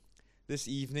this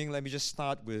evening, let me just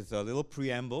start with a little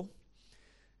preamble.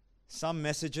 Some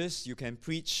messages you can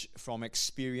preach from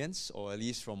experience, or at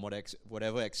least from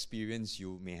whatever experience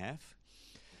you may have.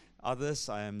 Others,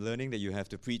 I am learning that you have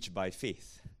to preach by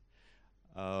faith,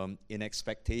 in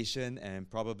expectation and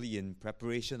probably in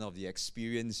preparation of the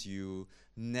experience you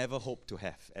never hope to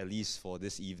have, at least for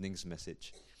this evening's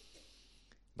message.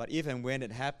 But if and when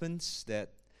it happens, that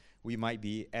we might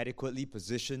be adequately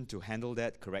positioned to handle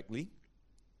that correctly.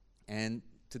 And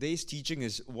today's teaching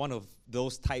is one of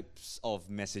those types of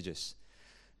messages.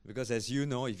 Because as you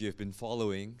know, if you've been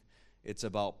following, it's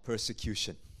about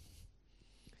persecution.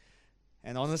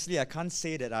 And honestly, I can't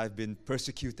say that I've been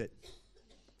persecuted.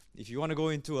 If you want to go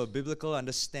into a biblical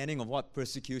understanding of what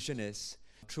persecution is,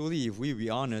 truly, if we be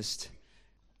honest,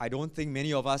 I don't think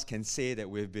many of us can say that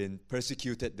we've been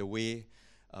persecuted the way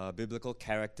biblical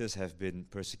characters have been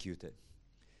persecuted.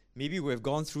 Maybe we've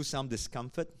gone through some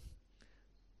discomfort.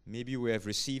 Maybe we have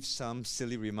received some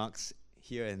silly remarks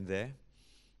here and there,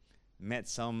 met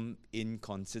some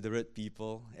inconsiderate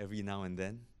people every now and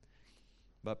then.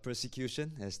 But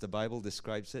persecution, as the Bible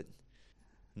describes it,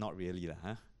 not really,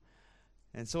 huh?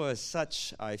 And so as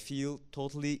such, I feel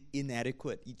totally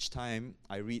inadequate each time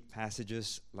I read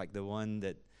passages like the one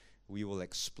that we will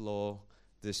explore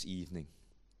this evening.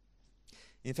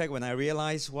 In fact, when I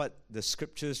realized what the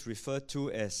scriptures refer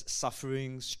to as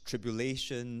sufferings,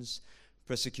 tribulations,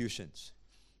 persecutions,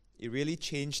 it really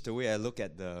changed the way I look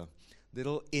at the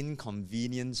little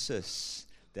inconveniences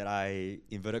that I,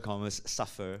 inverted commas,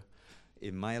 suffer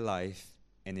in my life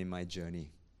and in my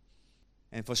journey.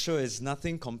 And for sure, it's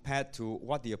nothing compared to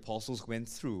what the apostles went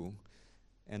through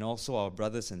and also our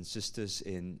brothers and sisters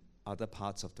in other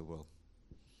parts of the world.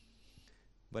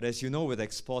 But as you know, with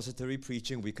expository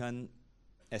preaching, we can't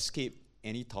escape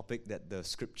any topic that the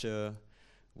scripture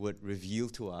would reveal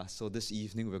to us. So this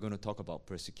evening, we're going to talk about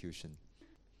persecution.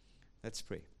 Let's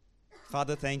pray.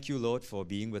 Father, thank you, Lord, for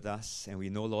being with us. And we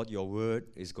know, Lord, your word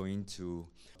is going to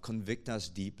convict us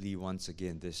deeply once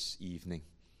again this evening.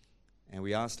 And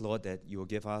we ask, Lord, that you will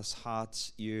give us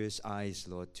hearts, ears, eyes,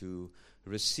 Lord, to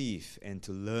receive and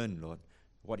to learn, Lord,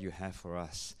 what you have for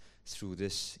us through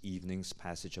this evening's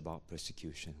passage about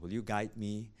persecution. Will you guide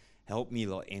me, help me,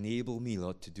 Lord, enable me,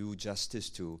 Lord, to do justice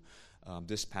to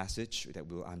this passage that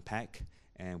we'll unpack.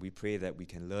 And we pray that we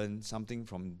can learn something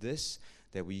from this,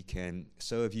 that we can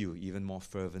serve you even more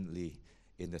fervently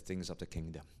in the things of the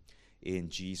kingdom. In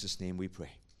Jesus' name we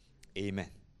pray. Amen.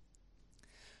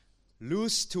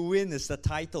 Lose to Win is the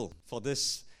title for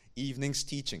this evening's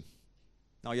teaching.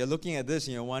 Now you're looking at this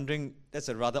and you're wondering, that's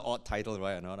a rather odd title,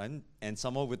 right or not? And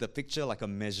someone with a picture like a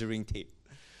measuring tape.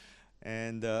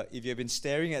 And if you've been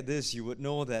staring at this, you would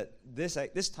know that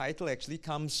this title actually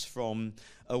comes from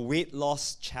a weight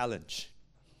loss challenge.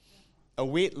 A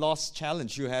weight loss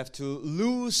challenge. You have to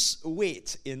lose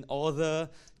weight in order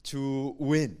to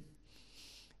win.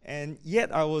 And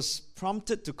yet I was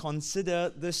prompted to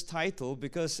consider this title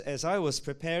because as I was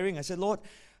preparing, I said, Lord,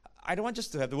 I don't want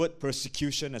just to have the word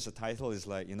persecution as a title. It's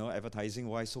like, advertising,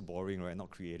 why so boring, right? Not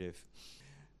creative.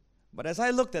 But as I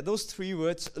looked at those three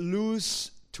words,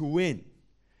 lose to win,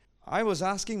 I was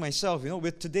asking myself,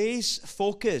 with today's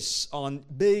focus on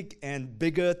big and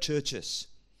bigger churches,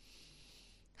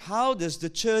 how does the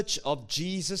Church of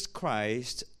Jesus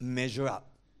Christ measure up?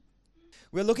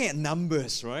 We're looking at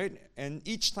numbers, right? And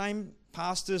each time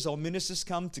pastors or ministers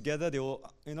come together,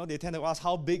 they tend to ask,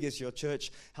 how big is your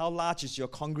church? How large is your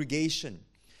congregation?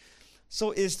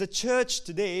 So is the church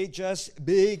today just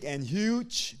big and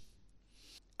huge?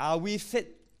 Are we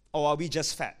fit or are we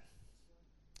just fat?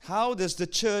 How does the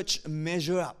church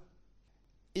measure up?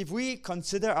 If we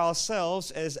consider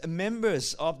ourselves as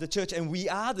members of the church, and we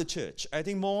are the church, I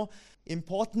think more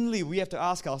importantly, we have to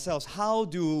ask ourselves, how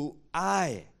do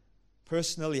I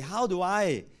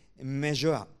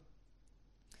measure up?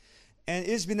 And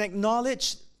it's been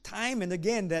acknowledged time and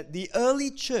again that the early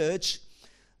church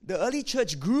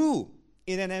grew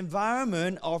in an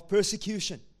environment of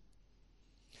persecution.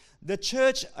 The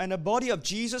church and the body of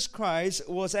Jesus Christ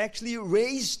was actually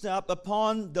raised up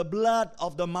upon the blood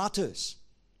of the martyrs.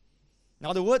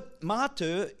 Now the word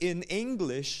martyr in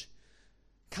English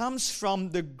comes from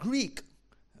the Greek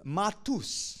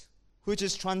martus, which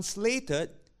is translated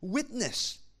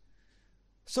witness.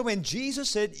 So when Jesus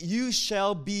said, you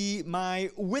shall be my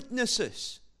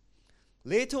witnesses,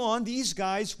 later on these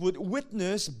guys would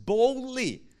witness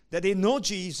boldly that they know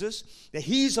Jesus, that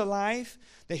He's alive,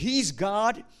 that He's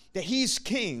God, that He's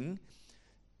King,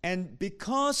 and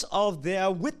because of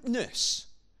their witness,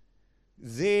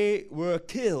 they were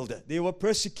killed, they were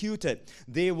persecuted,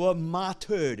 they were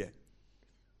martyred.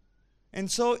 And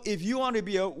so if you want to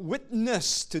be a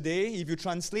witness today, if you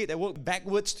translate that word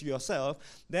backwards to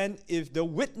yourself, then if the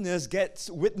witness gets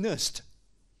witnessed,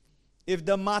 if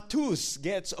the martus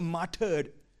gets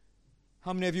martyred,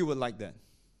 how many of you would like that?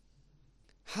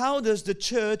 How does the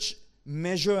church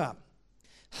measure up?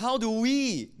 How do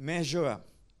we measure up?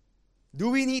 Do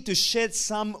we need to shed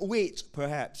some weight,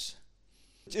 perhaps?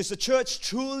 Is the church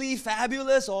truly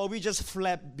fabulous, or are we just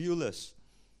flabulous?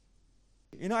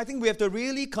 I think we have to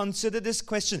really consider this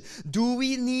question. Do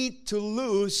we need to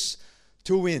lose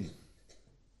to win?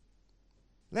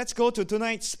 Let's go to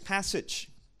tonight's passage.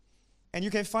 And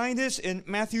you can find this in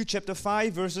Matthew chapter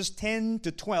 5, verses 10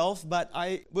 to 12. But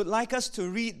I would like us to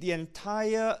read the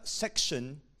entire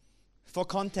section for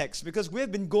context, because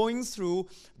we've been going through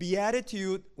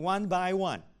Beatitude one by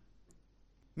one.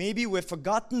 Maybe we've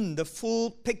forgotten the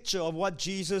full picture of what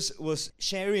Jesus was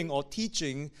sharing or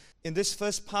teaching in this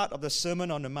first part of the Sermon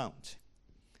on the Mount.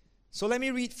 So let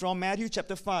me read from Matthew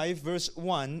chapter 5, verse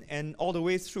 1, and all the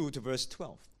way through to verse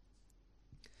 12.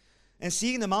 And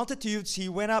seeing the multitudes, he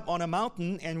went up on a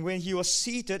mountain, and when he was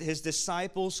seated, his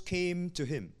disciples came to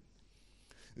him.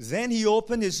 Then he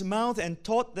opened his mouth and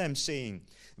taught them, saying,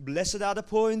 Blessed are the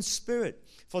poor in spirit,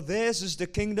 for theirs is the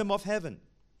kingdom of heaven.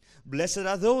 Blessed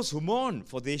are those who mourn,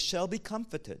 for they shall be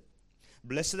comforted.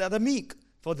 Blessed are the meek,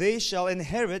 for they shall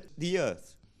inherit the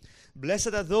earth.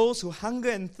 Blessed are those who hunger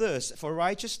and thirst for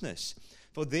righteousness,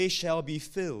 for they shall be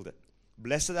filled.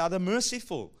 Blessed are the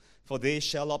merciful, for they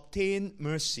shall obtain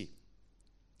mercy.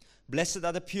 Blessed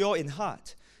are the pure in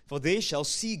heart, for they shall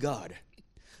see God.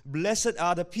 Blessed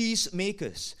are the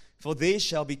peacemakers, for they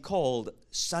shall be called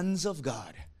sons of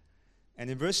God. And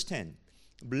in verse 10,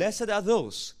 Blessed are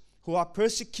those who are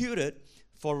persecuted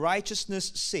for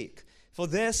righteousness' sake, for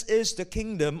theirs is the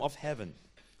kingdom of heaven.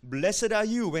 Blessed are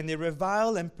you when they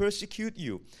revile and persecute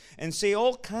you, and say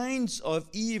all kinds of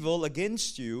evil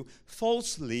against you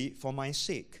falsely for my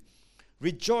sake.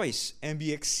 Rejoice and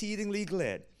be exceedingly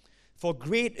glad, for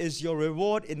great is your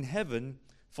reward in heaven,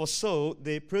 for so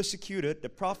they persecuted the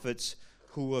prophets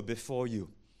who were before you.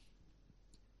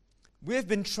 We have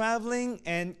been traveling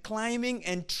and climbing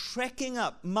and trekking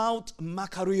up Mount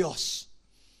Makarios.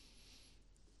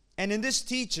 And in this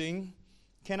teaching,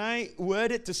 can I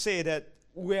word it to say that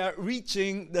we are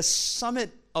reaching the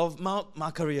summit of Mount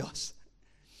Makarios?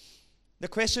 The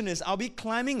question is, are we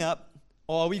climbing up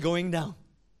or are we going down?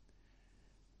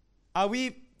 Are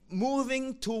we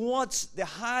moving towards the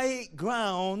high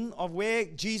ground of where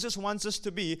Jesus wants us to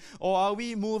be, or are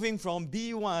we moving from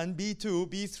B1, B2,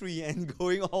 B3 and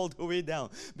going all the way down?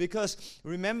 Because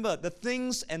remember, the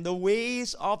things and the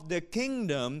ways of the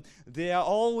kingdom, they are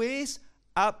always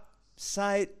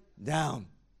upside down.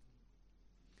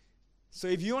 So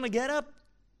if you want to get up,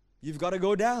 you've got to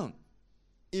go down.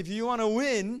 If you want to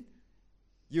win,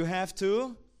 you have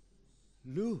to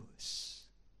lose.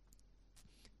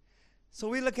 So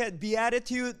we look at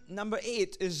Beatitude number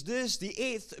 8. Is this the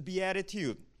 8th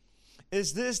Beatitude?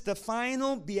 Is this the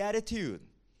final Beatitude?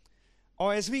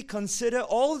 Or as we consider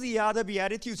all the other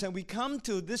Beatitudes and we come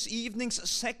to this evening's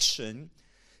section,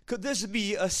 could this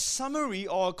be a summary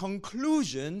or a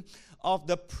conclusion of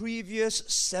the previous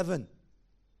 7?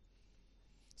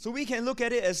 So we can look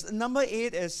at it as number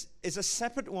 8 as is a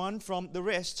separate one from the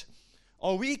rest.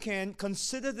 Or we can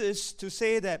consider this to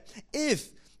say that if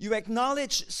you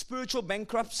acknowledge spiritual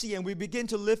bankruptcy and we begin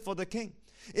to live for the King,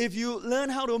 if you learn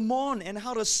how to mourn and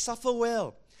how to suffer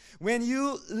well, when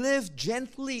you live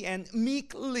gently and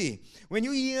meekly, when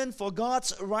you yearn for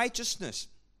God's righteousness,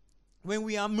 when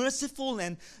we are merciful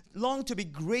and long to be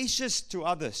gracious to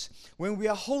others, when we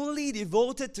are wholly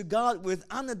devoted to God with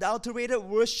unadulterated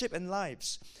worship and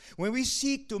lives, when we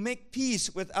seek to make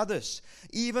peace with others,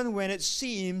 even when it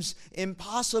seems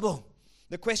impossible.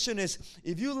 The question is,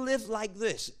 if you live like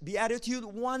this, Beatitude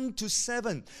 1 to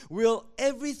 7, will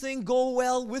everything go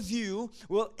well with you?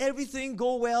 Will everything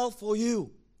go well for you?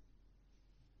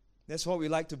 That's what we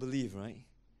like to believe, right?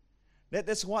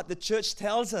 That's what the church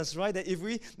tells us, right? That if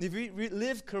we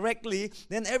live correctly,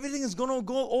 then everything is going to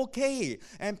go okay.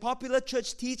 And popular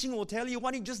church teaching will tell you,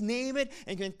 why don't you just name it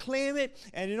and you can claim it.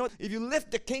 And if you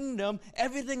live the kingdom,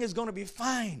 everything is going to be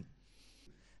fine.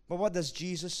 But what does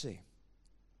Jesus say?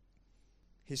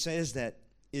 He says that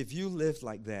if you live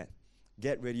like that,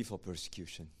 get ready for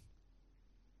persecution.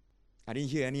 I didn't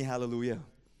hear any hallelujah.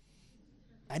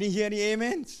 I didn't hear any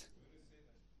amens.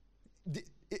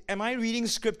 Am I reading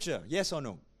scripture? Yes or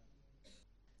no?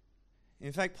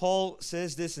 In fact, Paul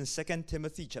says this in 2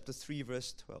 Timothy chapter 3,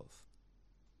 verse 12.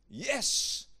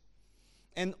 Yes,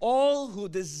 and all who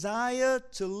desire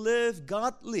to live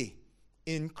godly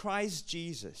in Christ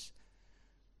Jesus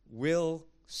will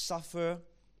suffer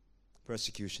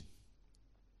persecution.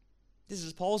 This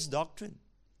is Paul's doctrine.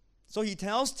 So he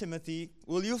tells Timothy,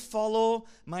 will you follow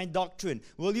my doctrine?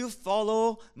 Will you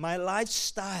follow my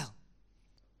lifestyle?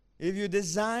 If you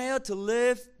desire to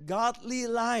live godly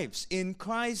lives in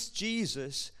Christ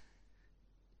Jesus,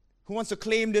 who wants to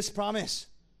claim this promise?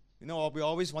 You know, we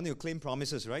always want to claim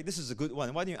promises, right? This is a good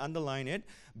one. Why don't you underline it,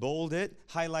 bold it,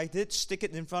 highlight it, stick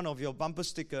it in front of your bumper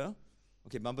sticker.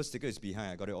 Okay, bumper sticker is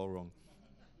behind. I got it all wrong.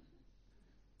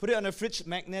 Put it on a fridge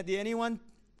magnet. Did anyone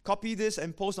copy this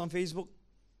and post on Facebook?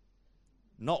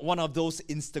 Not one of those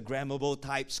Instagrammable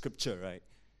type scripture, right?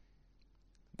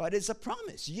 But it's a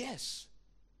promise, yes.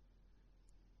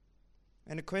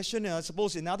 And the question, I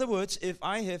suppose, in other words, if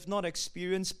I have not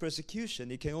experienced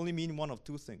persecution, it can only mean one of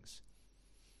two things.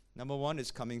 Number one,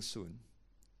 it's coming soon.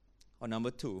 Or number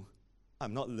two,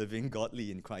 I'm not living godly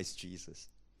in Christ Jesus.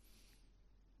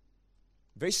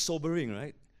 Very sobering,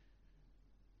 right?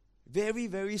 Very,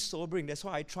 very sobering. That's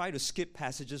why I try to skip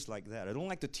passages like that. I don't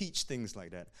like to teach things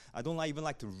like that. I don't even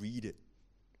like to read it.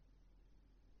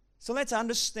 So let's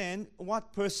understand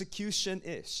what persecution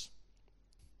is.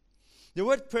 The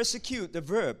word persecute, the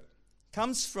verb,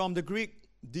 comes from the Greek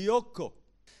dioko,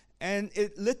 and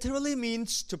it literally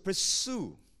means to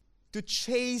pursue, to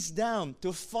chase down,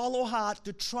 to follow hard,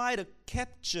 to try to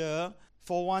capture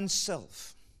for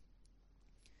oneself.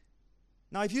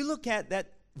 Now, if you look at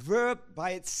that verb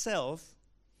by itself,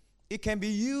 it can be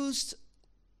used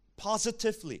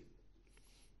positively.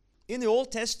 In the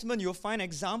Old Testament, you'll find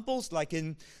examples like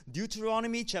in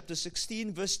Deuteronomy chapter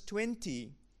 16, verse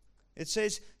 20. It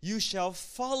says, you shall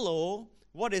follow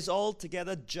what is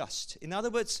altogether just. In other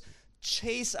words,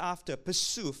 chase after,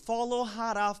 pursue, follow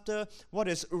hard after what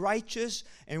is righteous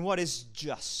and what is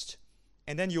just.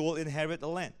 And then you will inherit the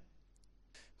land.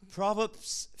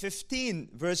 Proverbs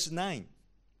 15, verse 9.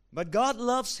 But God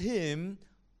loves him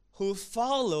who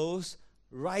follows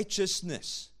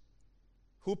righteousness,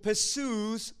 who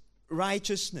pursues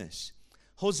righteousness.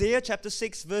 Hosea chapter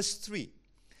 6, verse 3.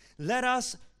 Let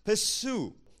us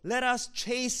pursue, let us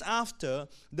chase after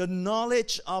the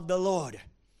knowledge of the Lord.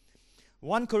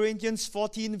 1 Corinthians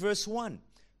 14, verse 1.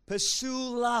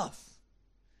 Pursue love.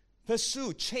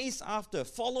 Pursue, chase after,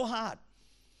 follow hard.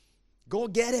 Go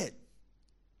get it.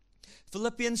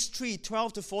 Philippians 3,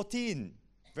 12 to 14.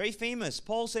 Very famous.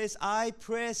 Paul says, I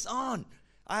press on.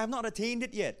 I have not attained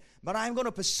it yet, but I'm going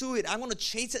to pursue it. I'm going to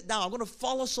chase it down. I'm going to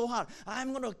follow so hard.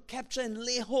 I'm going to capture and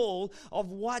lay hold of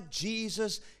what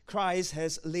Jesus Christ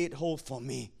has laid hold for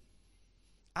me.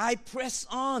 I press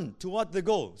on toward the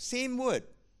goal. Same word.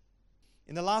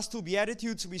 In the last two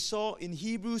Beatitudes we saw in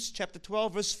Hebrews chapter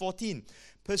 12, verse 14.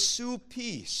 Pursue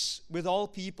peace with all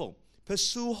people.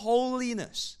 Pursue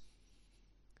holiness.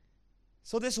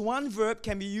 So this one verb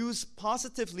can be used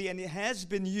positively, and it has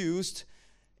been used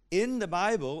in the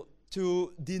Bible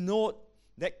to denote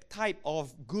that type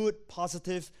of good,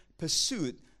 positive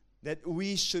pursuit that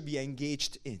we should be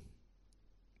engaged in.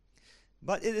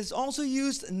 But it is also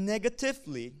used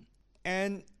negatively,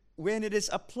 and when it is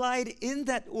applied in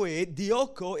that way,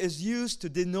 dioko is used to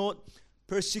denote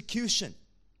persecution.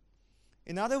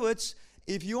 In other words,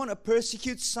 if you want to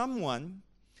persecute someone,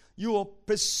 you will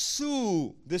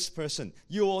pursue this person.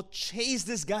 You will chase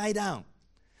this guy down.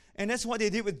 And that's what they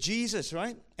did with Jesus,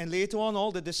 right? And later on,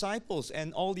 all the disciples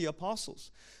and all the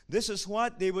apostles. This is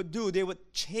what they would do. They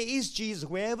would chase Jesus.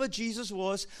 Wherever Jesus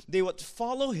was, they would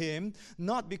follow him,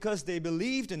 not because they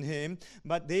believed in him,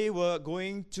 but they were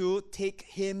going to take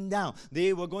him down.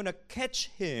 They were going to catch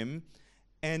him,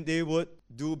 and they would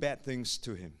do bad things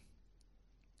to him.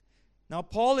 Now,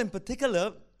 Paul in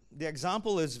particular, the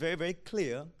example is very, very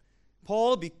clear.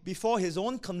 Paul, before his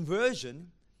own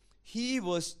conversion, he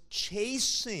was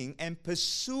chasing and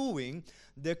pursuing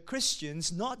the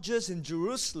Christians, not just in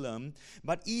Jerusalem,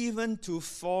 but even to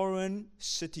foreign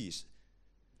cities.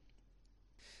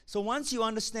 So once you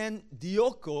understand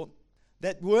dioko,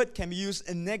 that word can be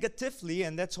used negatively,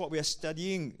 and that's what we are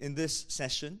studying in this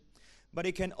session, but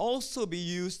it can also be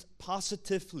used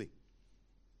positively.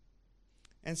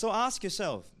 And so ask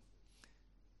yourself,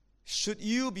 should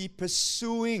you be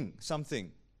pursuing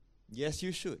something? Yes,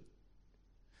 you should.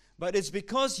 But it's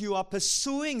because you are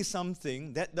pursuing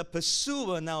something that the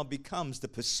pursuer now becomes the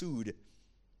pursued.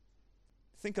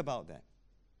 Think about that.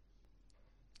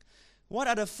 What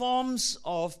are the forms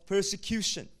of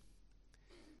persecution?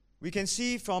 We can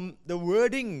see from the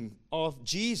wording of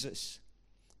Jesus,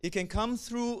 it can come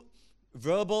through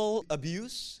verbal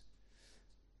abuse.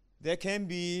 There can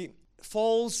be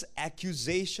false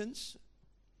accusations.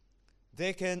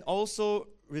 They can also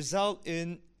result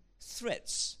in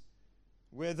threats,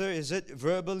 whether is it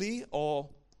verbally or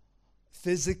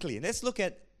physically. Let's look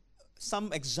at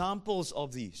some examples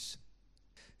of these.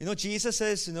 Jesus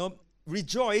says,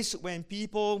 rejoice when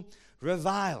people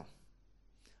revile,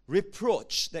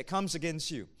 reproach that comes against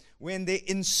you, when they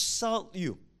insult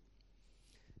you.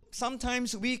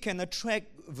 Sometimes we can attract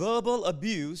verbal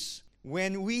abuse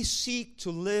when we seek to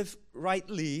live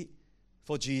rightly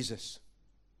for Jesus.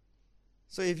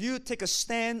 So if you take a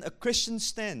stand, a Christian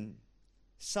stand,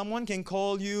 someone can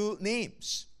call you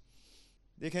names.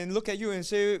 They can look at you and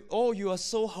say, oh, you are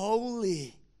so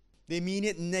holy. They mean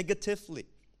it negatively.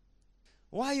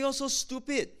 Why are you so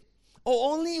stupid?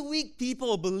 Oh, only weak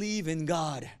people believe in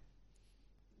God.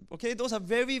 Okay, those are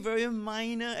very, very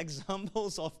minor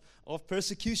examples of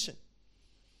persecution.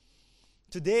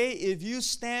 Today, if you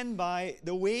stand by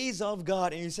the ways of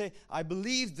God and you say, I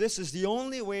believe this is the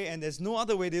only way and there's no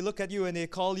other way, they look at you and they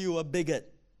call you a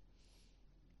bigot.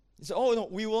 You say, oh, no,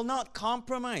 we will not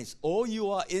compromise. Oh, you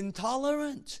are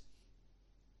intolerant.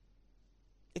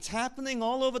 It's happening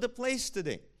all over the place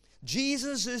today.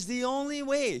 Jesus is the only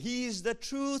way. He is the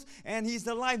truth and He's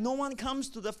the life. No one comes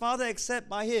to the Father except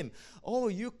by Him. Oh,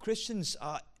 you Christians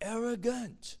are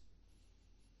arrogant.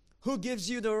 Who gives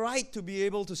you the right to be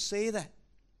able to say that?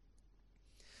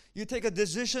 You take a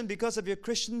decision because of your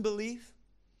Christian belief.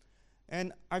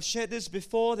 And I've shared this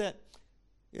before that,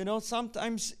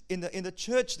 sometimes in the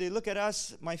church they look at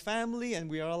us, my family, and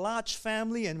we are a large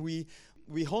family, and we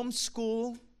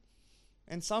homeschool.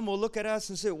 And some will look at us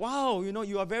and say, wow,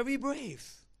 you are very brave.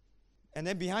 And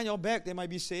then behind your back, they might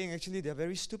be saying, actually, they're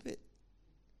very stupid.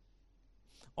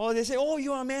 Or they say, oh,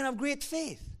 you are a man of great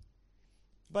faith.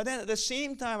 But then at the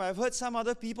same time, I've heard some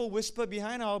other people whisper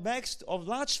behind our backs of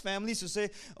large families to say,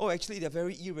 oh, actually, they're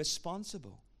very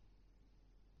irresponsible.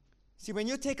 See, when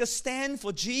you take a stand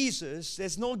for Jesus,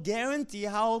 there's no guarantee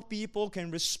how people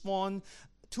can respond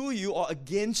to you or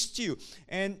against you.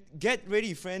 And get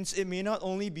ready, friends, it may not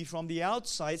only be from the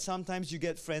outside, sometimes you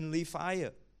get friendly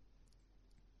fire.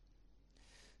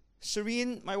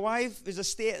 Serene, my wife, is a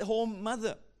stay-at-home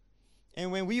mother.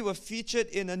 And when we were featured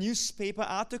in a newspaper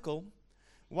article,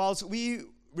 whilst we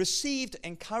received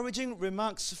encouraging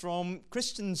remarks from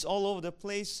Christians all over the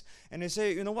place, and they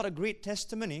say, what a great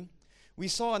testimony, we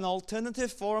saw an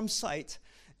alternative forum site,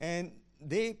 and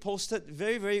they posted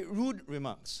very, very rude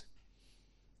remarks.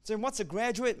 So what's a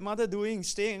graduate mother doing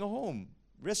staying at home?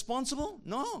 Responsible?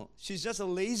 No. She's just a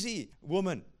lazy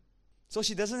woman. So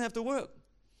she doesn't have to work.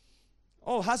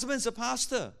 Oh, husband's a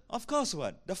pastor. Of course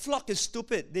what? The flock is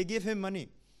stupid. They give him money.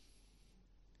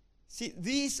 See,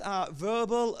 these are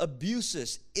verbal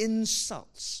abuses,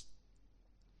 insults.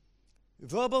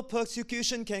 Verbal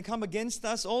persecution can come against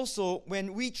us also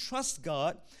when we trust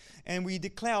God and we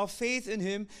declare our faith in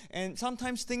Him, and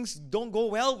sometimes things don't go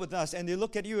well with us, and they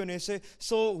look at you and they say,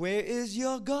 so where is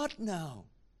your God now?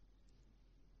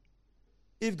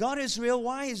 If God is real,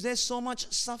 why is there so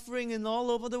much suffering in all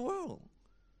over the world?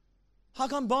 How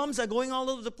come bombs are going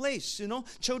all over the place?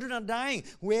 Children are dying.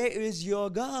 Where is your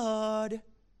God?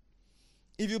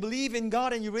 If you believe in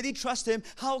God and you really trust Him,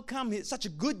 how come such a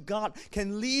good God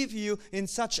can leave you in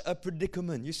such a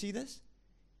predicament? You see this?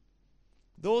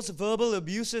 Those verbal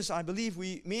abuses, I believe,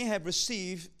 we may have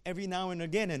received every now and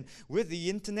again. And with the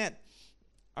internet,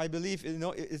 I believe,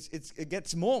 it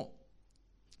gets more.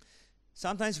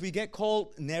 Sometimes we get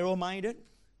called narrow-minded.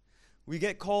 We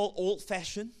get called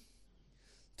old-fashioned.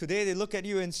 Today they look at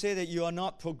you and say that you are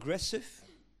not progressive.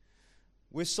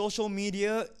 With social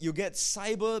media, you get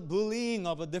cyber-bullying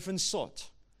of a different sort.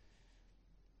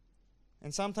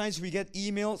 And sometimes we get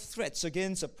email threats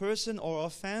against a person or a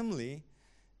family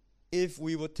if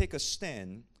we would take a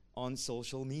stand on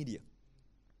social media.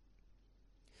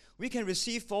 We can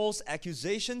receive false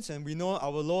accusations, and we know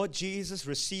our Lord Jesus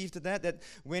received that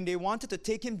when they wanted to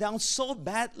take Him down so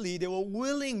badly, they were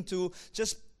willing to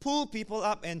just pull people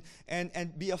up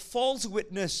and be a false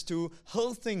witness to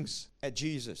hurl things at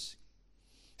Jesus.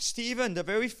 Stephen, the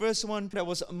very first one that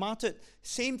was martyred,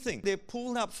 same thing. They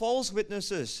pulled up false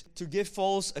witnesses to give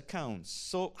false accounts.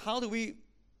 So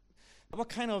what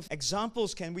kind of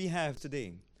examples can we have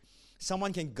today?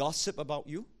 Someone can gossip about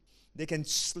you. They can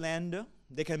slander.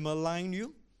 They can malign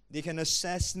you. They can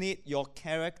assassinate your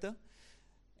character.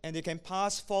 And they can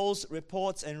pass false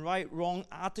reports and write wrong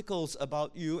articles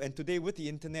about you. And today with the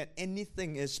internet,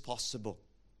 anything is possible.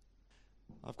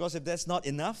 Of course, if that's not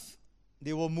enough,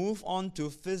 they will move on to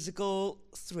physical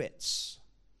threats.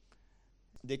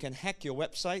 They can hack your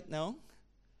website now.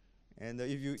 And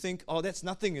if you think, oh, that's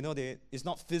nothing, it's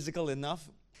not physical enough.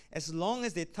 As long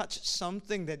as they touch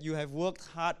something that you have worked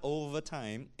hard over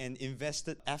time and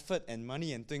invested effort and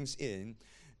money and things in,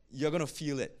 you're going to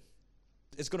feel it.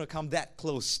 It's going to come that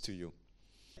close to you.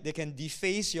 They can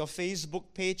deface your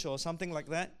Facebook page or something like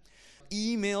that.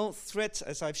 email threats,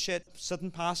 as I've shared,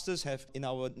 certain pastors have in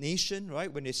our nation,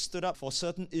 right? When they stood up for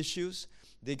certain issues,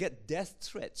 they get death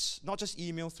threats, not just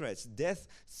email threats, death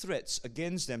threats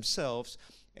against themselves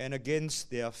and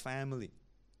against their family.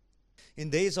 In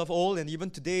days of old and even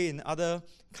today in other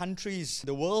countries,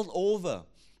 the world over,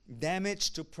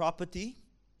 damage to property,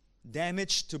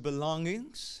 damage to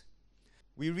belongings.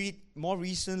 We read more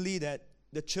recently that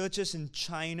the churches in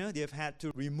China, they have had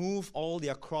to remove all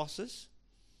their crosses.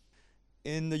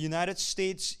 In the United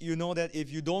States, you know that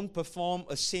if you don't perform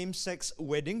a same-sex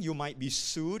wedding, you might be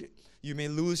sued. You may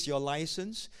lose your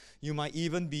license. You might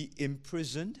even be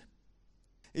imprisoned.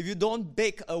 If you don't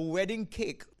bake a wedding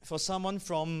cake for someone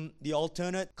from the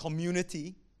alternate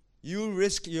community, you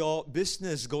risk your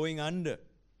business going under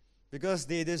because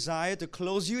they desire to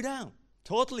close you down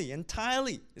totally,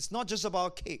 entirely. It's not just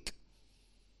about cake.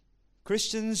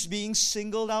 Christians being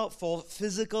singled out for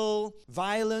physical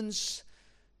violence,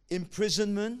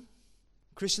 imprisonment.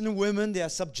 Christian women, they are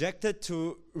subjected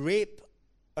to rape,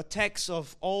 attacks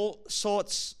of all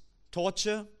sorts,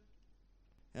 torture.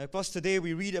 And of course, today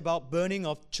we read about burning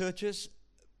of churches,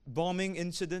 bombing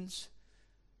incidents,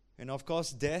 and of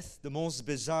course, death, the most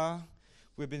bizarre.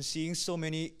 We've been seeing so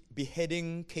many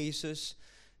beheading cases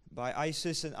by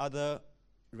ISIS and other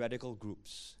radical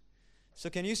groups. So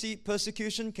can you see,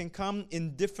 persecution can come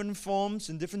in different forms,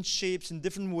 in different shapes, in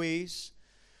different ways.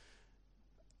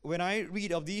 When I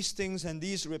read of these things and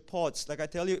these reports, like I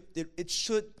tell you, it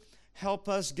should help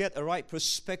us get a right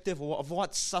perspective of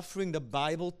what suffering the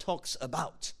Bible talks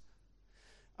about.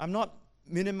 I'm not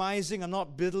minimizing, I'm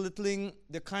not belittling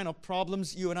the kind of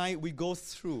problems you and I, we go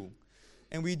through.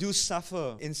 And we do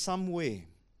suffer in some way.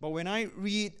 But when I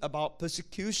read about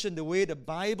persecution, the way the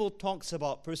Bible talks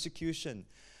about persecution,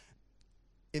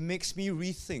 it makes me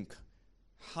rethink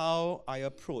how I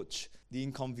approach the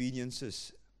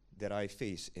inconveniences that I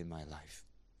face in my life.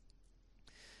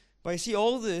 But you see,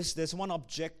 all this, there's one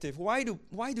objective. Why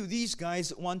do these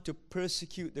guys want to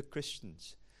persecute the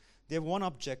Christians? They have one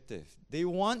objective. They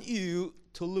want you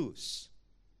to lose.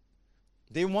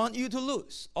 They want you to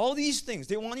lose. All these things.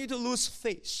 They want you to lose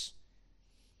face.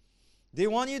 They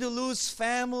want you to lose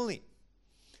family.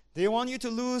 They want you to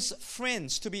lose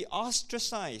friends, to be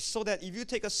ostracized, so that if you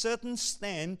take a certain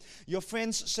stand, your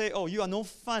friends say, oh, you are no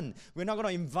fun. We're not going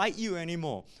to invite you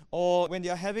anymore. Or when they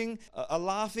are having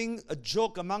a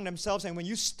joke among themselves, and when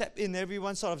you step in,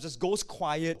 everyone sort of just goes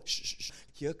quiet. Shh, shh, shh.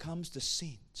 Here comes the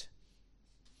saint.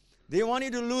 They want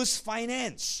you to lose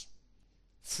finance,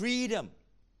 freedom,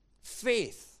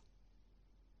 faith.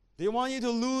 They want you to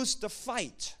lose the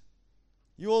fight.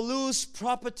 You will lose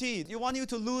property. They want you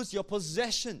to lose your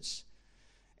possessions.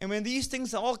 And when these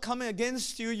things are all coming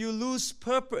against you, you lose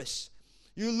purpose.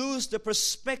 You lose the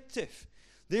perspective.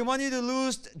 They want you to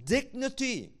lose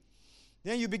dignity.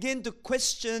 Then you begin to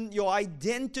question your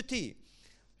identity.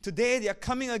 Today they are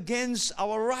coming against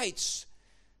our rights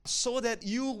so that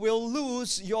you will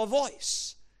lose your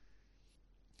voice.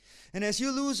 And as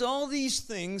you lose all these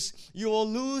things, you will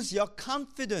lose your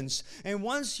confidence. And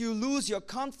once you lose your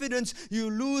confidence, you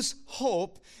lose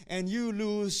hope and you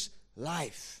lose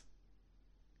life.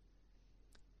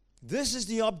 This is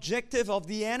the objective of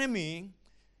the enemy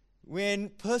when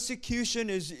persecution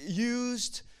is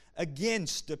used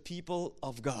against the people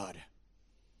of God.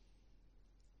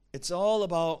 It's all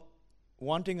about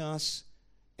wanting us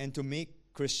and to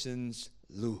make Christians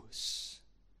lose.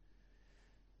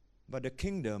 But the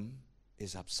kingdom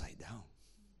is upside down.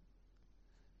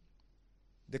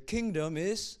 The kingdom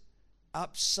is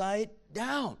upside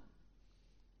down.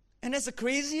 And that's the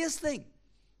craziest thing.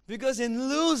 Because in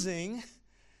losing,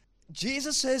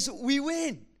 Jesus says we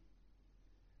win.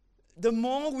 The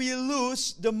more we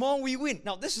lose, the more we win.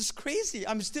 Now this is crazy.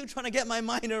 I'm still trying to get my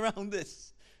mind around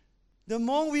this. The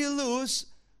more we lose,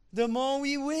 the more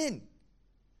we win.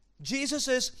 Jesus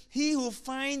says, he who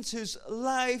finds his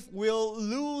life will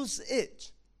lose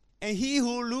it. And he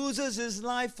who loses his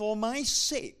life for my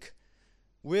sake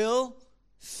will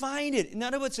find it. In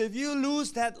other words, if you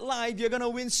lose that life, you're going to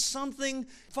win something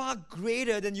far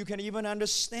greater than you can even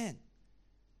understand.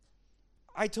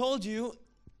 I told you,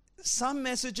 some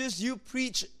messages you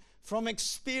preach from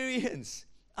experience.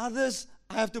 Others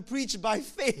I have to preach by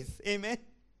faith. Amen.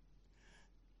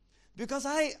 Because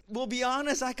I will be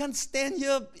honest, I can't stand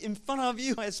here in front of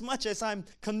you as much as I'm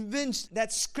convinced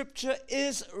that Scripture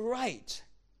is right.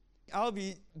 I'll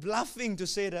be bluffing to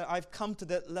say that I've come to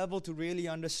that level to really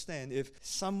understand. If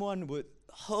someone would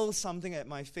hurl something at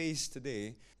my face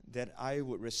today, that I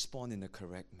would respond in the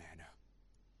correct manner.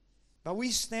 But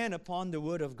we stand upon the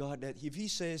Word of God that if He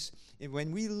says,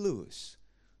 when we lose,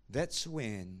 that's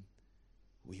when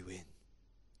we win.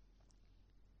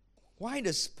 Why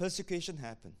does persecution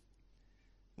happen?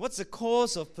 What's the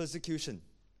cause of persecution?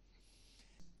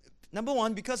 Number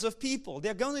one, because of people.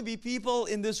 There are going to be people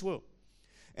in this world.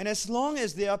 And as long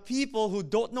as there are people who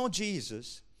don't know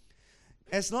Jesus,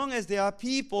 as long as there are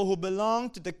people who belong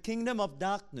to the kingdom of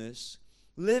darkness,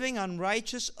 living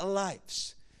unrighteous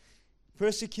lives,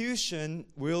 persecution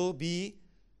will be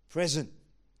present.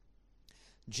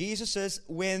 Jesus says,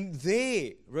 when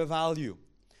they revile you,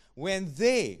 when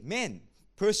they, men,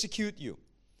 persecute you.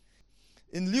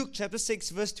 In Luke chapter 6,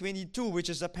 verse 22, which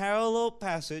is a parallel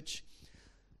passage,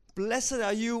 blessed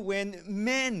are you when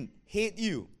men hate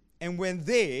you and when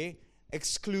they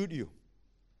exclude you.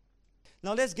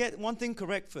 Now let's get one thing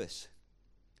correct first.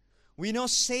 We know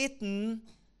Satan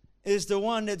is the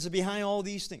one that's behind all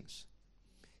these things.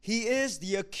 He is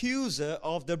the accuser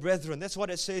of the brethren. That's what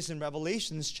it says in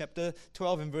Revelation chapter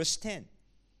 12 and verse 10.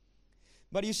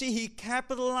 But you see, he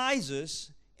capitalizes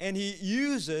and he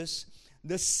uses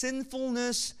the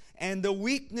sinfulness and the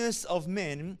weakness of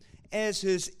men as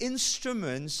his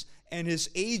instruments and his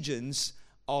agents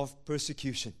of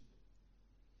persecution.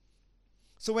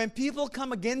 So when people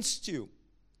come against you,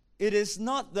 it is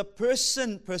not the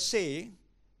person per se,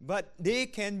 but they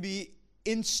can be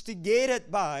instigated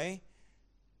by,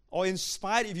 or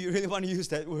inspired, if you really want to use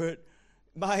that word,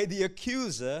 by the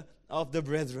accuser of the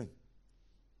brethren.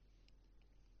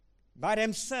 By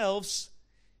themselves,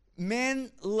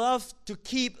 men love to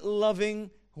keep loving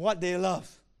what they love.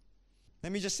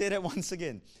 Let me just say that once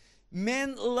again.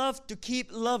 Men love to keep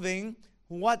loving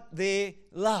what they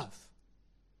love.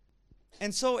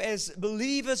 And so as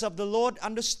believers of the Lord,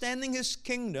 understanding His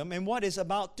kingdom and what is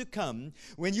about to come,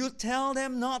 when you tell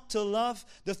them not to love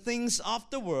the things of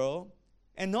the world,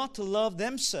 and not to love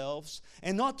themselves,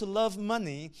 and not to love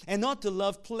money, and not to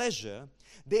love pleasure,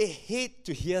 they hate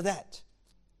to hear that.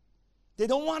 They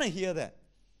don't want to hear that.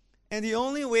 And the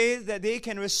only way that they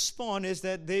can respond is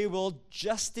that they will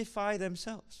justify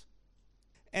themselves.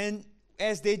 And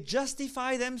as they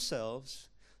justify themselves,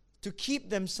 to keep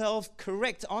themselves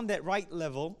correct on that right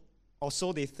level, or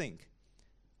so they think,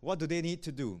 what do they need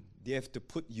to do? They have to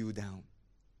put you down.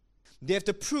 They have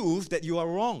to prove that you are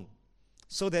wrong,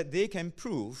 so that they can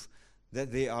prove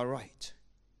that they are right.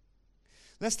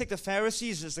 Let's take the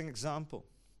Pharisees as an example.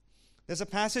 There's a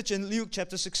passage in Luke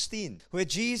chapter 16 where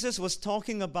Jesus was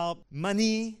talking about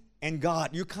money and God.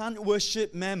 You can't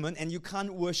worship mammon and you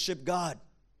can't worship God.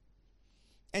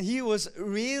 And he was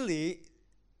really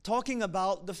talking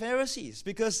about the Pharisees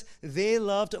because they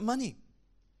loved money.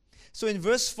 So in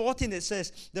verse 14 it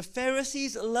says, the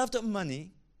Pharisees loved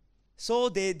money, so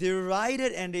they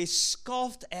derided and they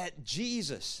scoffed at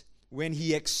Jesus when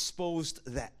he exposed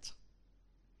that.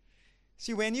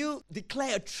 See, when you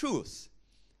declare a truth,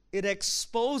 it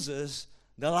exposes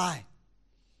the lie.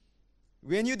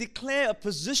 When you declare a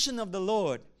position of the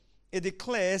Lord, it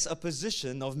declares a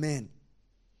position of men.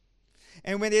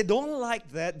 And when they don't like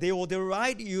that, they will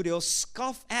deride you, they'll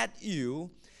scoff at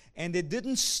you, and they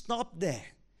didn't stop there.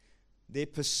 They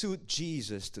pursued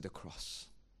Jesus to the cross.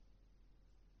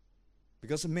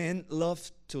 Because men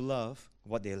love to love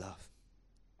what they love.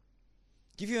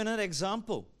 Give you another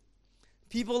example.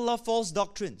 People love false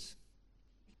doctrines.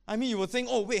 I mean, you would think,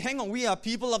 oh, wait, hang on, we are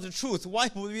people of the truth. Why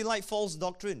would we like false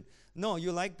doctrine? No,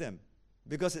 you like them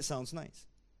because it sounds nice.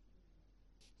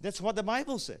 That's what the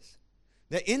Bible says.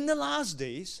 That in the last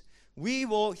days, we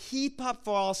will heap up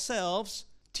for ourselves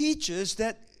teachers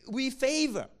that we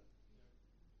favor.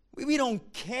 We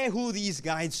don't care who these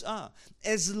guys are,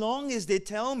 as long as they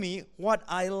tell me what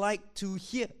I like to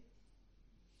hear.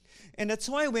 And that's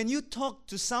why when you talk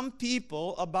to some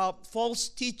people about false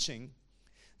teaching,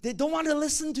 they don't want to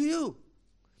listen to you.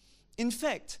 In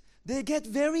fact, they get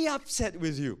very upset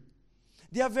with you.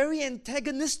 They are very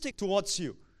antagonistic towards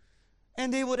you.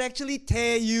 And they would actually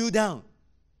tear you down.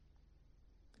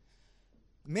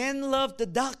 Men love the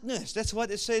darkness. That's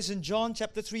what it says in John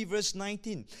chapter 3 verse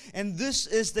 19. And this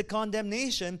is the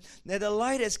condemnation, that the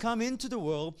light has come into the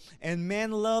world, and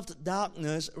men loved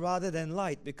darkness rather than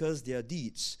light, because their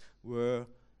deeds were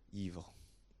evil.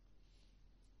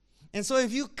 And so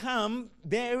if you come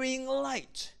bearing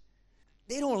light,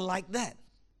 they don't like that.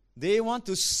 They want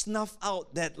to snuff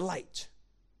out that light.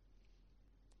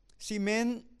 See,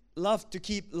 men love to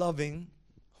keep loving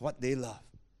what they love.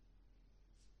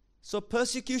 So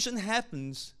persecution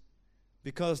happens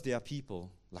because there are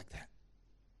people like that.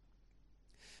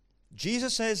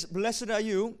 Jesus says, blessed are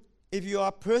you if you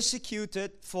are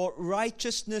persecuted for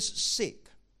righteousness' sake.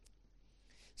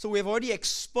 So we have already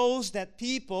exposed that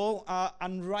people are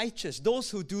unrighteous. Those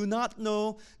who do not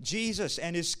know Jesus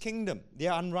and His kingdom, they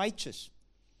are unrighteous.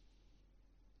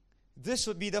 This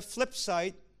would be the flip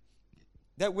side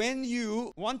that when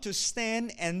you want to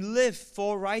stand and live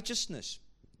for righteousness,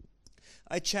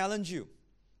 I challenge you,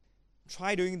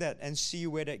 try doing that and see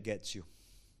where that gets you.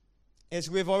 As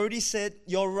we've already said,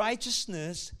 your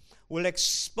righteousness will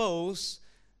expose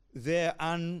their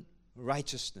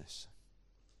unrighteousness.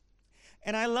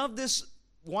 And I love this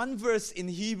one verse in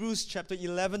Hebrews chapter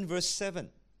 11, verse 7.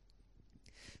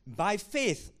 By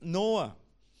faith, Noah,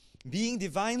 being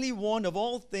divinely warned of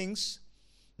all things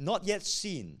not yet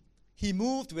seen, he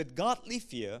moved with godly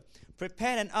fear,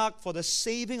 prepared an ark for the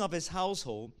saving of his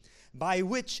household, by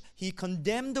which he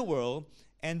condemned the world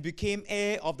and became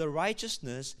heir of the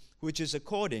righteousness which is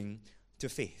according to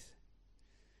faith.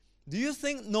 Do you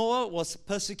think Noah was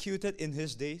persecuted in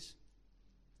his days?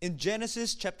 In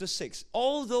Genesis chapter 6,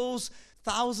 all those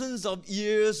thousands of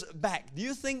years back, do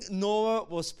you think Noah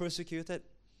was persecuted?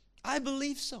 I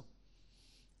believe so.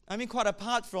 I mean, quite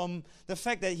apart from the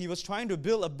fact that he was trying to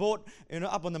build a boat,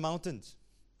 up on the mountains.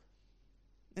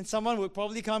 And someone would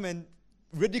probably come and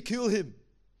ridicule him.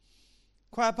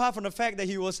 Quite apart from the fact that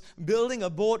he was building a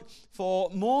boat for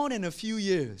more than a few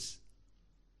years.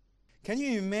 Can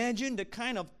you imagine the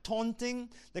kind of taunting,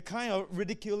 the kind of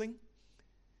ridiculing?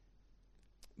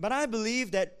 But I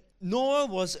believe that Noah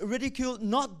was ridiculed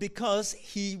not because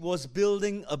he was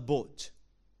building a boat.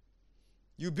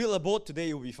 You build a boat today,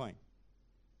 you'll be fine.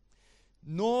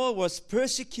 Noah was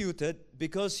persecuted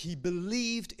because he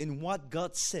believed in what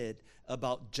God said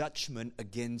about judgment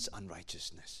against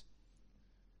unrighteousness.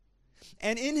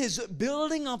 And in his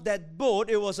building of that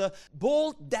boat, it was a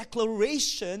bold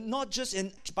declaration, not just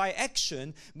by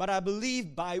action, but I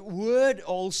believe by word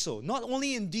also. Not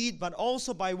only in deed, but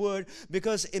also by word,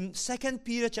 because in 2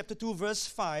 Peter chapter 2, verse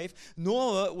 5,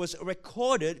 Noah was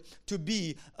recorded to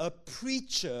be a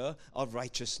preacher of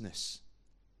righteousness.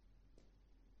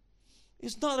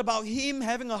 It's not about him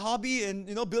having a hobby and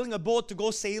building a boat to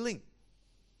go sailing.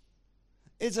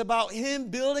 It's about him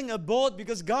building a boat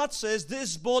because God says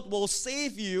this boat will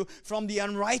save you from the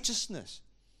unrighteousness.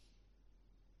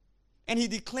 And he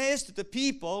declares to the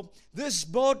people, this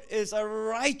boat is a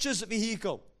righteous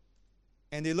vehicle.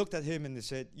 And they looked at him and they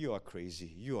said, you are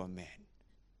crazy, you are mad.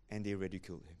 And they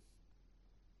ridiculed him.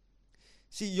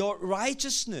 See, your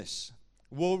righteousness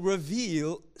will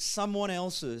reveal someone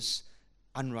else's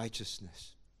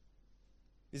unrighteousness.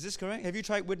 Is this correct? Have you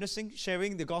tried witnessing,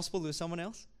 sharing the gospel with someone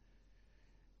else?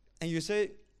 And you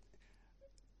say,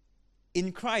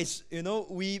 in Christ,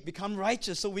 we become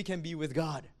righteous so we can be with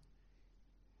God.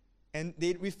 And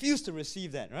they refuse to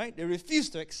receive that, right? They refuse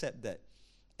to accept that.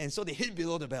 And so they hit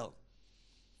below the belt.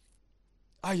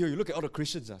 You look at all the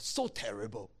Christians, so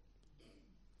terrible.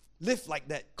 Live like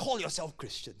that. Call yourself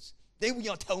Christians. Then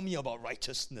you tell me about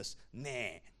righteousness.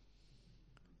 Nah.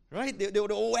 Right? They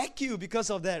would whack you because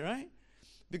of that, right?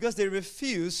 Because they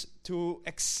refuse to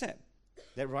accept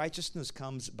that righteousness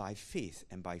comes by faith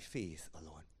and by faith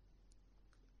alone.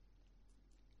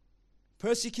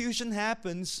 Persecution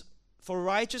happens for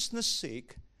righteousness'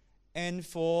 sake and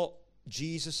for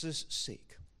Jesus'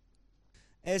 sake.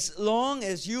 As long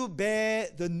as you bear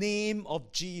the name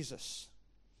of Jesus,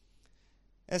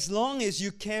 as long as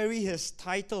you carry his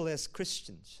title as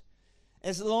Christians,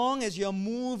 as long as you're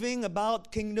moving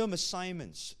about kingdom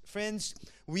assignments, friends,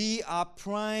 we are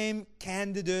prime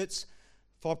candidates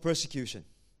for persecution.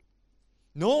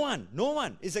 No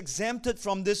one is exempted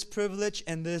from this privilege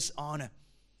and this honor.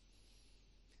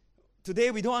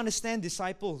 Today we don't understand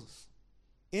disciples.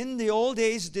 In the old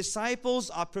days,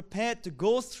 disciples are prepared to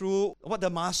go through what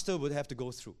the master would have to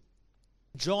go through.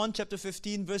 John chapter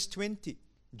 15 verse 20.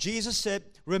 Jesus said,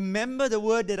 remember the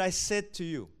word that I said to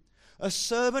you. A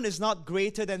servant is not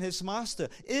greater than his master.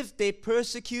 If they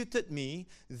persecuted me,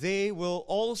 they will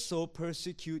also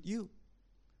persecute you.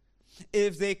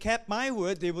 If they kept my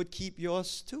word, they would keep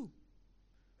yours too.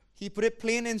 He put it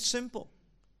plain and simple.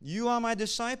 You are my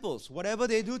disciples. Whatever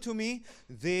they do to me,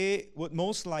 they would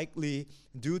most likely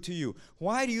do to you.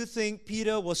 Why do you think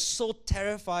Peter was so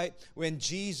terrified when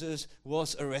Jesus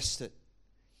was arrested?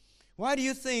 Why do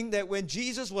you think that when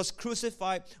Jesus was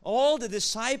crucified, all the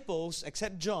disciples,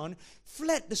 except John,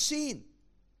 fled the scene?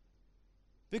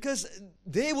 Because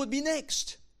they would be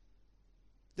next.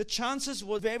 The chances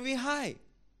were very high.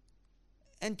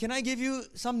 And can I give you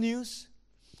some news?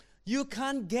 You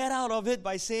can't get out of it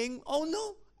by saying, oh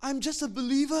no, I'm just a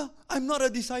believer. I'm not a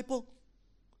disciple.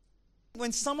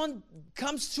 When someone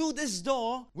comes through this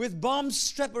door with bombs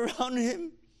strapped around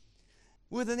him,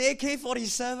 with an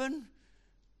AK-47,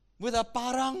 with a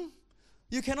parang,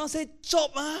 you cannot say,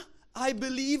 chop, I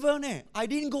believer, ne. I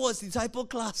didn't go a disciple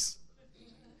class.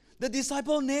 The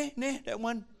disciple, that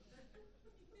one.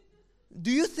 Do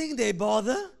you think they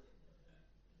bother?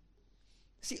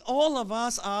 See, all of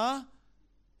us are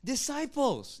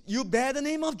disciples. You bear the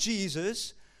name of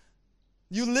Jesus.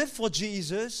 You live for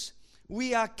Jesus.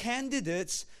 We are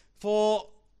candidates for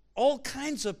all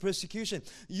kinds of persecution.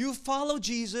 You follow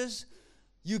Jesus,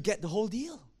 you get the whole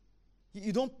deal.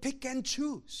 You don't pick and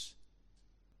choose.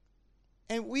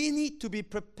 And we need to be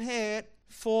prepared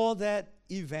for that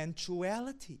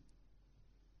eventuality.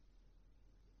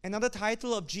 Another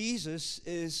title of Jesus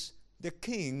is the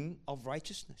King of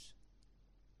Righteousness.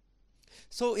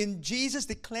 So in Jesus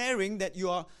declaring that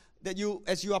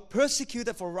as you are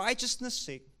persecuted for righteousness'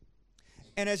 sake,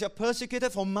 and as you're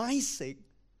persecuted for my sake,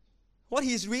 what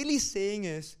he's really saying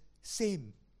is,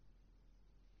 same.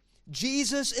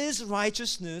 Jesus is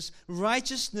righteousness.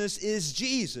 Righteousness is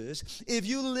Jesus. If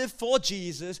you live for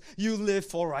Jesus, you live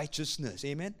for righteousness.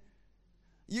 Amen?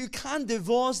 You can't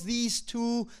divorce these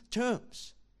two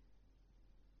terms.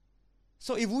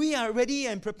 So if we are ready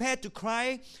and prepared to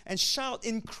cry and shout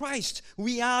in Christ,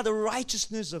 we are the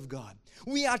righteousness of God.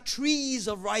 We are trees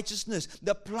of righteousness,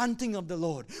 the planting of the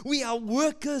Lord. We are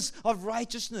workers of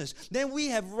righteousness. Then we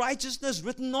have righteousness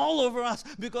written all over us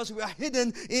because we are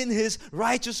hidden in His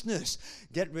righteousness.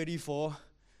 Get ready for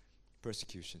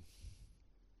persecution.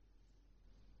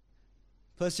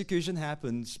 Persecution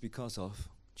happens because of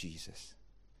Jesus.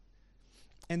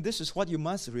 And this is what you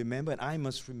must remember, and I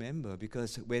must remember,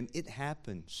 because when it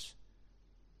happens,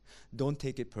 don't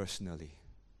take it personally.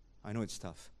 I know it's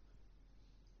tough.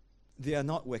 They are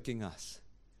not wrecking us.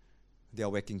 They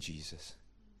are wrecking Jesus.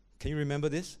 Can you remember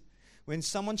this? When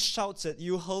someone shouts at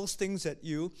you, hurls things at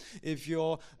you, if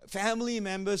your family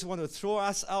members want to throw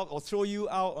us out or throw you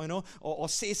out, or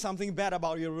say something bad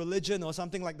about your religion or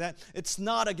something like that, it's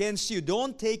not against you.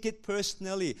 Don't take it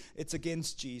personally. It's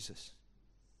against Jesus.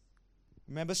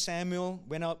 Remember, Samuel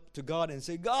went up to God and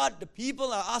said, God, the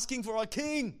people are asking for a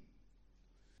king.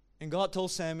 And God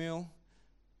told Samuel,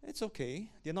 it's okay.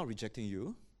 They're not rejecting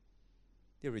you.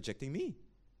 They're rejecting me.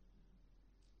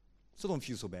 So don't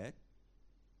feel so bad.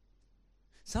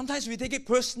 Sometimes we take it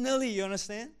personally, you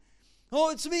understand?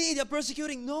 Oh, it's me, they're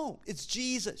persecuting. No, it's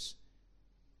Jesus.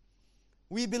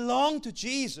 We belong to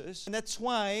Jesus, and that's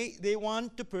why they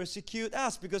want to persecute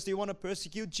us, because they want to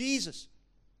persecute Jesus.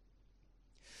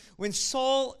 When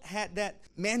Saul had that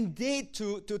mandate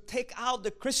to take out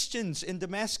the Christians in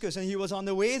Damascus, and he was on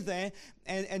the way there,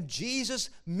 and Jesus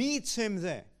meets him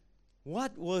there,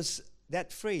 what was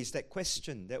that phrase, that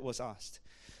question that was asked?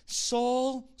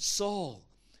 Saul, Saul,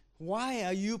 why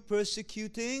are you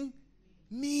persecuting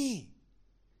me?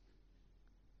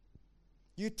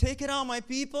 You take it out, my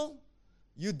people,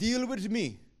 you deal with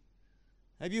me.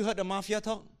 Have you heard the mafia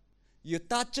talk? You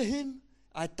touch him,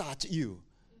 I touch you.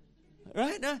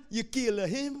 Right? You kill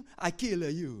him, I kill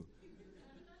you.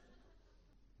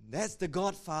 That's the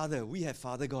Godfather. We have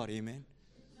Father God, amen?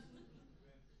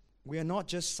 We are not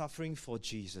just suffering for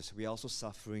Jesus, we are also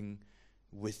suffering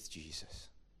with Jesus.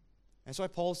 And so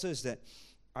Paul says that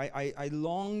I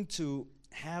long to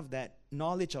have that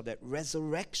knowledge of that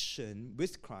resurrection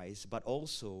with Christ, but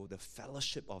also the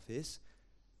fellowship of His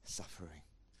suffering.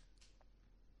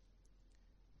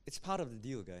 It's part of the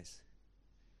deal, guys.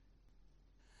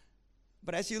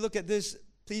 But as you look at this,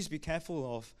 please be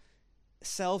careful of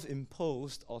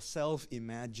self-imposed or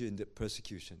self-imagined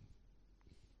persecution.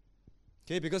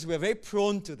 Okay, because we're very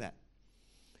prone to that.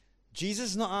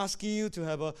 Jesus is not asking you to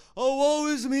have oh, woe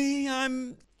is me,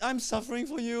 I'm suffering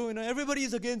for you, everybody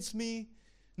is against me,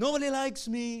 nobody likes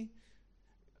me.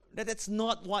 That's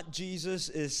not what Jesus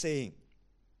is saying.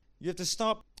 You have to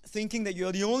stop thinking that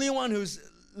you're the only one who's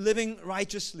living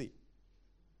righteously.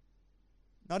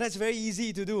 Now that's very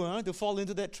easy to do, to fall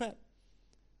into that trap.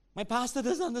 My pastor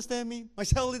doesn't understand me, my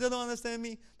cell leader doesn't understand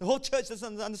me, the whole church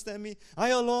doesn't understand me, I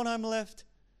alone, I'm left.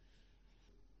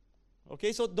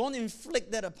 Okay, so don't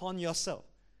inflict that upon yourself.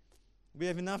 We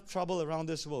have enough trouble around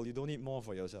this world. You don't need more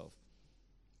for yourself.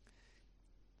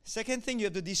 Second thing, you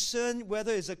have to discern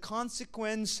whether it's a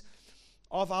consequence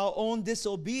of our own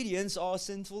disobedience or a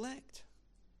sinful act.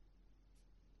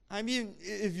 I mean,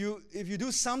 if you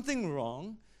do something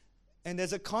wrong and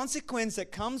there's a consequence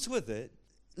that comes with it,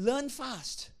 learn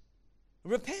fast.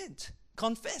 Repent.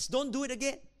 Confess. Don't do it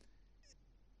again.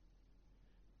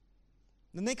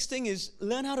 The next thing is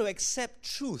learn how to accept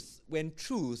truth when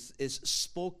truth is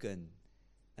spoken,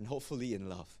 and hopefully in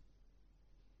love.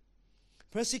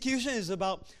 Persecution is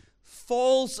about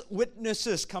false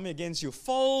witnesses coming against you,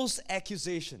 false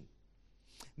accusation.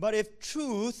 But if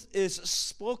truth is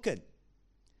spoken,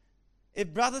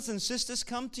 if brothers and sisters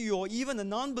come to you, or even a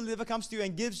non-believer comes to you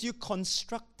and gives you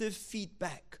constructive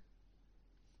feedback,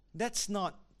 that's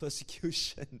not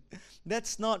persecution.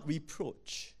 That's not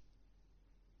reproach.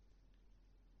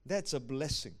 That's a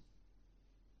blessing.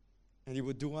 And it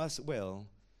would do us well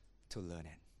to learn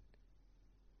it.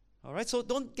 All right, so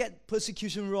don't get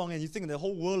persecution wrong and you think the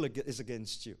whole world is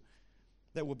against you.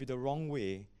 That would be the wrong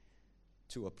way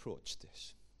to approach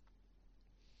this.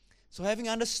 So having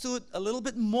understood a little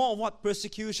bit more of what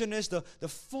persecution is, the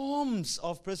forms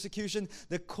of persecution,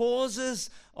 the causes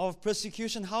of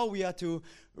persecution, how we are to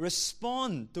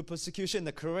respond to persecution in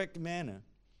the correct manner,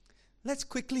 let's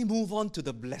quickly move on to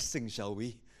the blessing, shall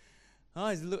we?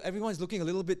 Everyone's looking a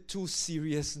little bit too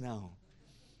serious now.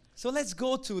 So let's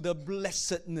go to the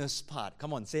blessedness part.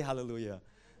 Come on, say hallelujah.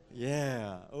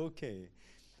 Yeah, okay.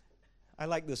 I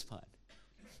like this part.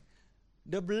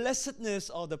 The blessedness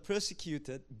of the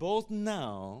persecuted, both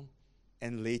now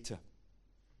and later.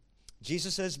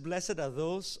 Jesus says, blessed are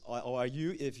those, or are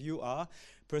you, if you are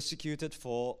persecuted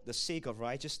for the sake of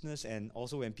righteousness, and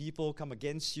also when people come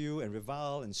against you and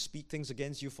revile and speak things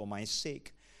against you for my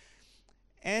sake.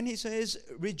 And he says,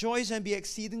 rejoice and be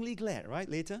exceedingly glad, right,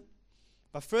 later?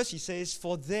 But first he says,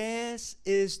 for theirs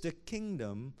is the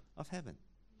kingdom of heaven.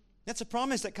 That's a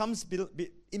promise that comes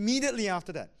immediately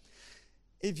after that.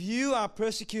 If you are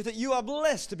persecuted, you are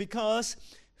blessed because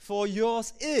for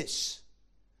yours is,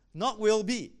 not will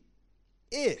be,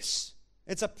 is.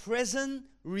 It's a present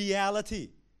reality.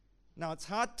 Now, it's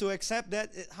hard to accept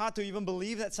that, it's hard to even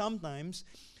believe that sometimes,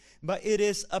 but it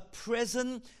is a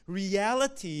present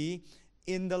reality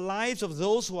in the lives of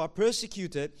those who are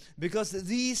persecuted because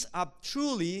these are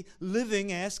truly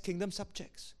living as kingdom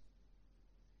subjects.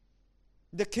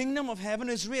 The kingdom of heaven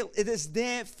is real. It is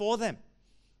there for them.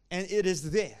 And it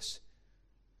is theirs.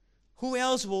 Who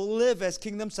else will live as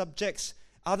kingdom subjects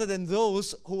other than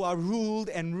those who are ruled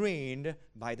and reigned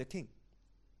by the king?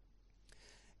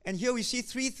 And here we see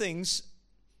three things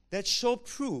that show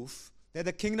proof that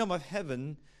the kingdom of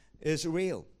heaven is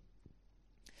real.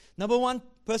 Number one,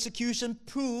 persecution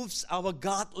proves our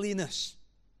godliness.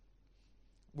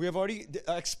 We have already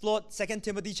explored 2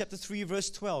 Timothy chapter 3, verse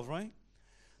 12, right?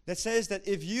 That says that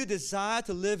if you desire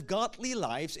to live godly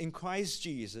lives in Christ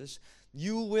Jesus,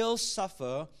 you will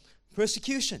suffer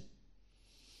persecution.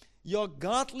 Your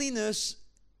godliness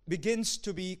begins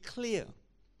to be clear.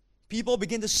 People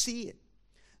begin to see it.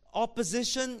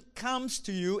 Opposition comes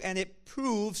to you and it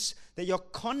proves that your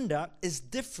conduct is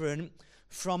different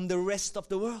from the rest of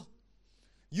the world.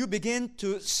 You begin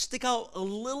to stick out a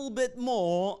little bit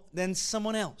more than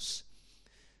someone else.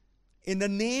 In the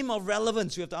name of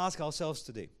relevance, we have to ask ourselves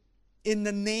today, in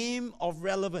the name of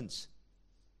relevance,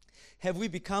 have we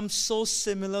become so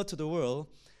similar to the world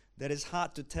that it's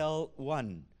hard to tell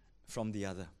one from the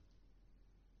other?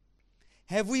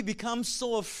 Have we become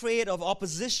so afraid of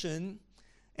opposition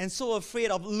and so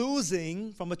afraid of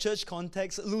losing, from a church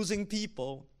context, losing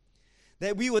people,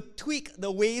 that we would tweak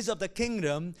the ways of the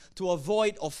kingdom to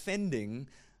avoid offending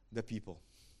the people?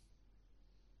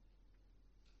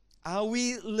 Are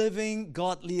we living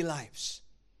godly lives?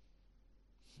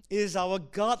 Is our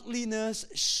godliness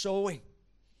showing?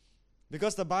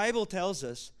 Because the Bible tells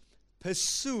us,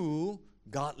 pursue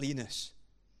godliness.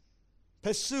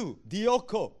 Pursue,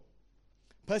 dioko.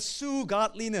 Pursue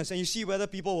godliness, and you see whether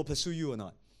people will pursue you or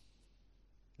not.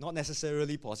 Not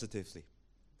necessarily positively.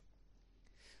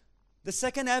 The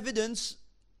second evidence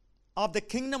of the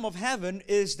kingdom of heaven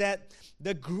is that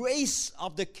the grace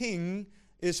of the King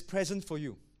is present for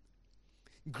you.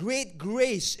 Great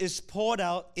grace is poured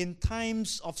out in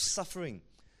times of suffering,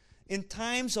 in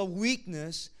times of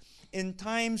weakness, in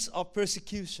times of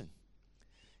persecution.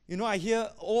 You know, I hear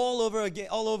all over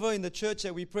in the church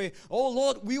that we pray, oh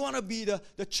Lord, we want to be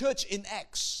the church in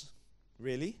Acts.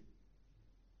 Really?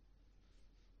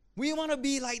 We want to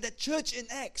be like the church in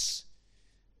Acts.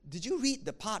 Did you read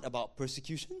the part about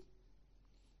persecution?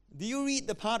 Do you read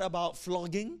the part about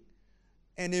flogging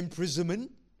and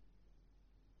imprisonment?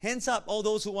 Hands up, all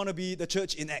those who want to be the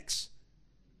church in Acts.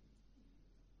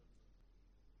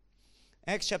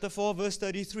 Acts chapter 4, verse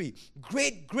 33.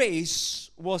 Great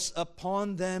grace was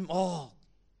upon them all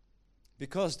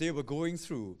because they were going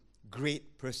through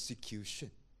great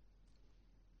persecution.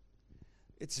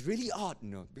 It's really odd,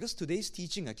 because today's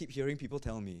teaching, I keep hearing people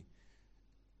tell me,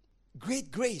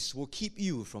 great grace will keep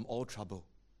you from all trouble.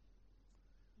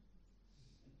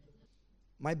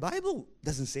 My Bible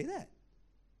doesn't say that.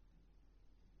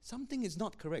 Something is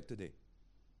not correct today.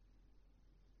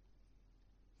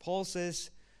 Paul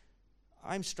says,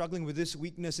 I'm struggling with this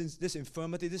weakness, this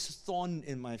infirmity, this thorn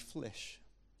in my flesh,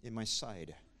 in my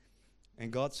side.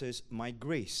 And God says, my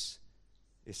grace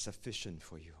is sufficient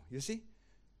for you. You see?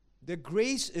 The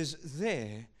grace is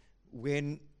there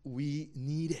when we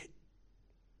need it.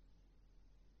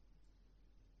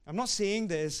 I'm not saying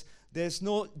there's There's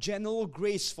no general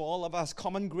grace for all of us,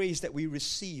 common grace that we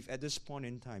receive at this point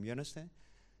in time. You understand?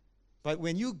 But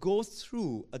when you go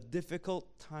through a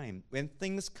difficult time, when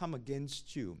things come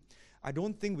against you, I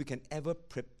don't think we can ever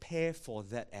prepare for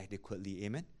that adequately.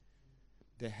 Amen?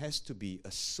 There has to be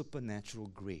a supernatural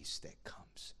grace that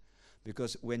comes.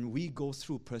 Because when we go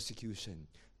through persecution,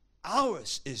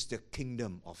 ours is the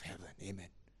kingdom of heaven. Amen?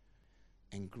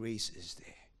 And grace is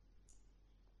there.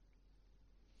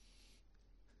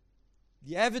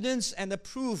 The evidence and the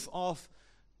proof of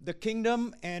the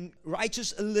kingdom and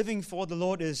righteous living for the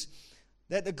Lord is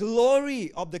that the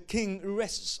glory of the King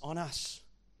rests on us.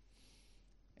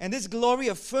 And this glory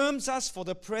affirms us for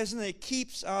the present and it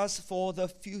keeps us for the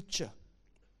future.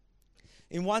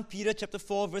 In 1 Peter chapter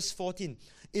 4, verse 14,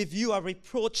 if you are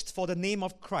reproached for the name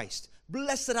of Christ,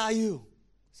 blessed are you.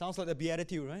 Sounds like the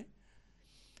Beatitude, right?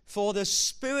 For the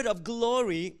Spirit of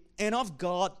glory and of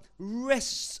God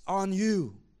rests on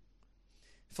you.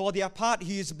 For their part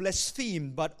he is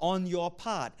blasphemed, but on your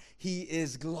part he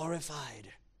is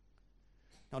glorified.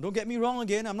 Now don't get me wrong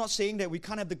again, I'm not saying that we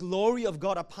can't have the glory of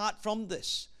God apart from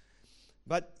this.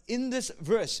 But in this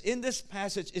verse, in this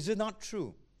passage, is it not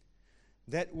true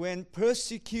that when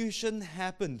persecution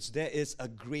happens, there is a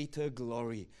greater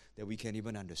glory that we can't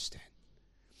even understand?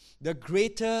 The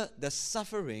greater the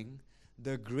suffering,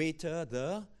 the greater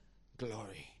the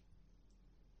glory.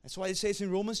 That's why it says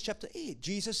in Romans chapter 8,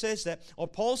 Jesus says that, or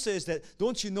Paul says that,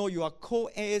 don't you know you are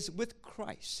co-heirs with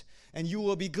Christ, and you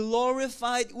will be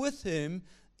glorified with Him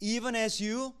even as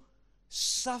you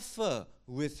suffer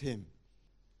with Him.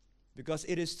 Because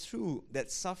it is through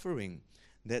that suffering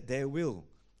that there will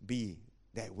be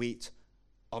that weight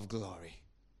of glory.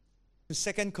 In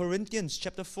 2 Corinthians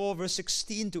chapter 4, verse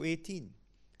 16 to 18,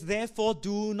 therefore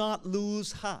do not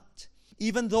lose heart.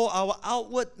 Even though our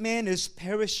outward man is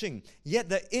perishing, yet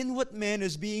the inward man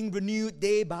is being renewed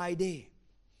day by day.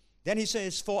 Then he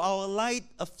says, for our light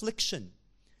affliction,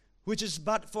 which is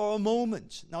but for a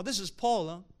moment. Now this is Paul.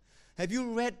 Huh? Have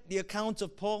you read the accounts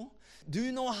of Paul? Do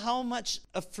you know how much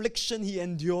affliction he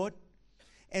endured?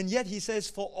 And yet he says,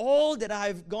 for all that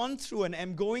I've gone through and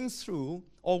am going through,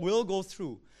 or will go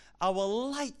through, our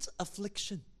light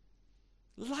affliction.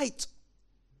 Light.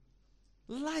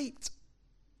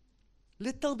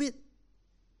 Little bit.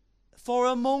 For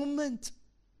a moment.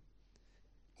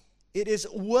 It is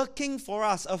working for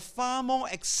us a far more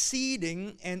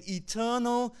exceeding and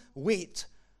eternal weight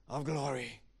of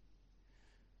glory.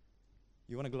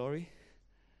 You want a glory?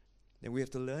 Then we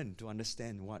have to learn to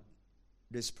understand what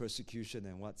this persecution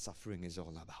and what suffering is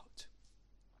all about.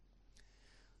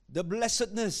 The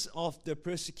blessedness of the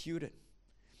persecuted.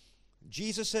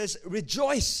 Jesus says,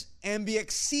 rejoice and be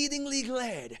exceedingly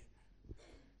glad.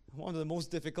 One of the most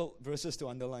difficult verses to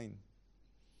underline.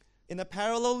 In a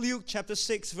parallel, Luke chapter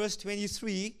 6, verse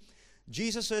 23,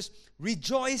 Jesus says,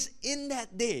 rejoice in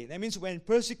that day. That means when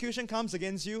persecution comes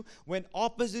against you, when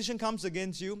opposition comes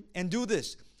against you, and do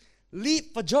this.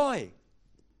 Leap for joy.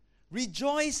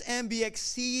 Rejoice and be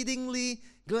exceedingly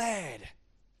glad.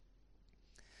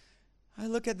 I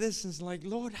look at this and it's like,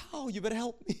 Lord, how? You better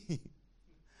help me.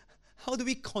 How do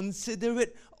we consider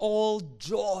it all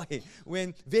joy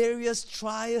when various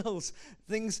trials,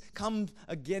 things come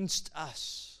against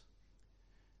us?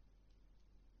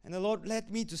 And the Lord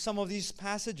led me to some of these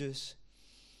passages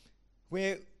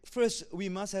where first we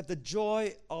must have the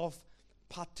joy of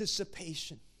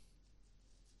participation.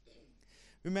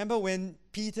 Remember when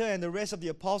Peter and the rest of the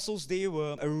apostles, they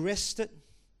were arrested,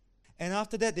 and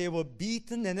after that they were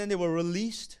beaten, and then they were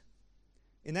released.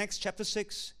 In Acts chapter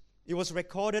 6, it was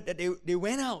recorded that they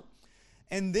went out,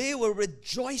 and they were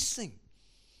rejoicing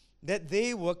that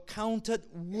they were counted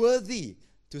worthy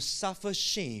to suffer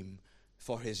shame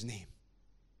for His name.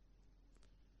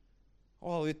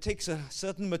 Oh, it takes a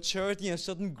certain maturity and a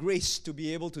certain grace to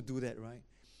be able to do that, right?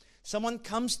 Someone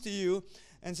comes to you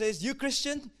and says, you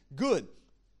Christian? Good.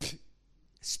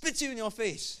 Spits you in your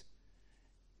face.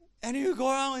 And you go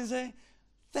around and say,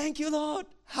 thank you, Lord.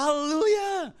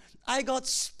 Hallelujah. I got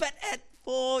spat at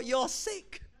for your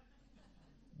sake.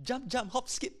 Jump, hop,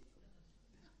 skip.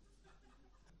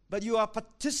 But you are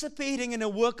participating in the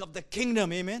work of the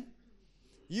kingdom, amen?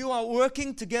 You are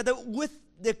working together with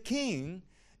the King,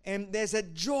 and there's a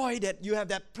joy that you have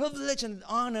that privilege and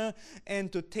honor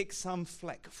and to take some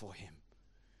flack for Him.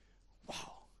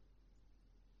 Wow.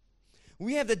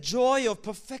 We have the joy of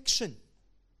perfection.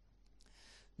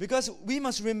 Because we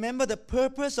must remember the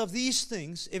purpose of these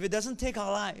things. If it doesn't take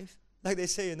our life, like they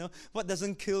say, what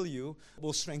doesn't kill you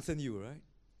will strengthen you, right?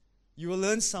 You will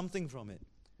learn something from it.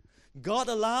 God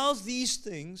allows these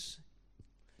things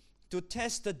to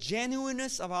test the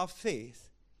genuineness of our faith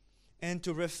and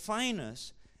to refine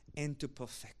us and to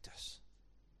perfect us.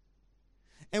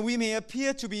 And we may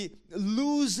appear to be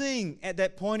losing at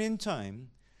that point in time,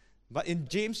 but in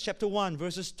James chapter 1,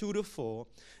 verses 2 to 4,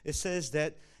 it says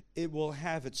that it will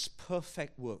have its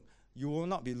perfect work. You will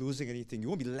not be losing anything. You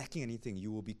won't be lacking anything.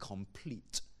 You will be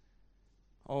complete.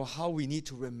 Oh, how we need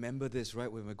to remember this,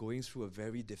 right, when we're going through a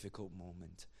very difficult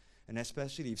moment. And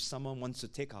especially if someone wants to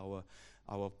take our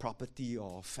property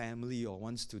or family or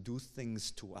wants to do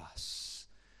things to us.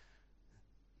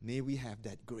 May we have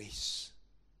that grace.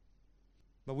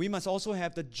 But we must also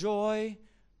have the joy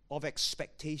of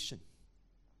expectation.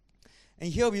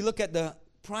 And here we look at the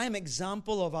prime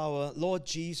example of our Lord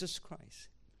Jesus Christ.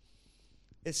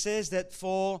 It says that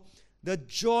for the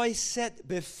joy set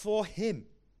before him,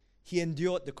 he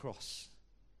endured the cross.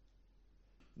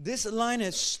 This line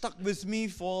has stuck with me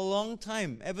for a long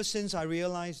time, ever since I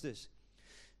realized this.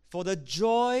 For the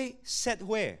joy set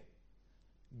where?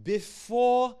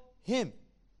 Before him,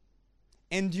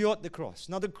 endured the cross.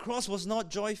 Now the cross was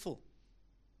not joyful.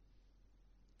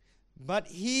 But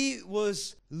he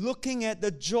was looking at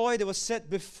the joy that was set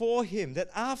before him, that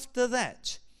after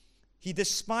that, he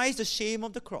despised the shame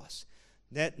of the cross,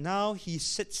 that now he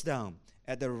sits down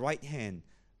at the right hand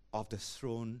of the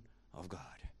throne of God.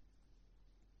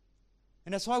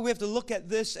 And that's why we have to look at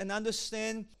this and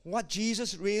understand what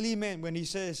Jesus really meant when he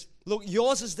says, look,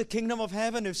 yours is the kingdom of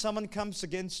heaven if someone comes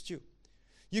against you.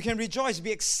 You can rejoice,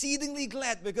 be exceedingly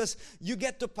glad because you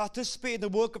get to participate in the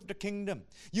work of the kingdom.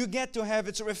 You get to have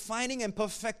its refining and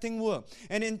perfecting work.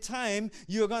 And in time,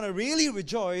 you're going to really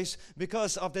rejoice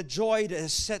because of the joy that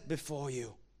is set before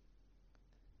you.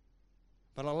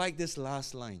 But I like this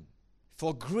last line.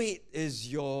 For great is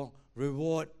your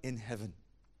reward in heaven.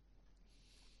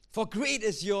 For great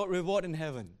is your reward in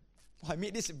heaven. I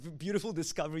made this beautiful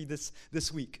discovery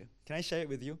this week. Can I share it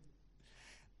with you?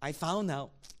 I found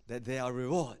out that there are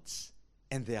rewards,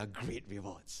 and there are great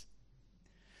rewards.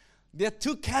 There are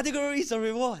two categories of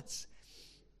rewards.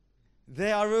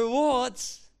 There are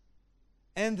rewards,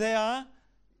 and there are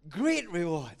great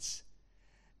rewards.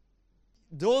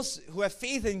 Those who have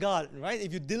faith in God, right?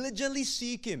 If you diligently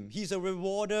seek Him, He's a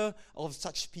rewarder of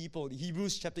such people.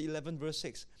 Hebrews chapter 11, verse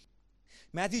 6.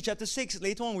 Matthew chapter 6,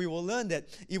 later on we will learn that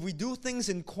if we do things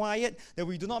in quiet, that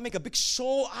we do not make a big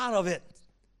show out of it,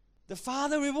 the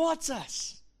Father rewards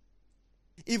us.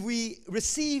 If we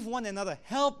receive one another,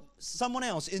 help someone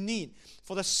else in need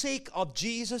for the sake of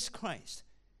Jesus Christ,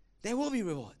 there will be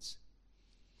rewards.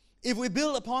 If we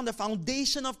build upon the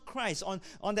foundation of Christ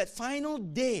on that final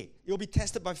day, it will be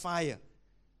tested by fire.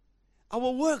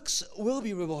 Our works will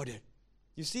be rewarded.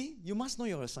 You see, you must know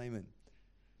your assignment.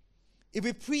 If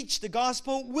we preach the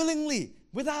gospel willingly,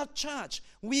 without charge,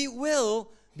 we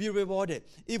will be rewarded.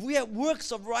 If we have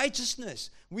works of righteousness,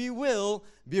 we will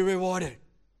be rewarded.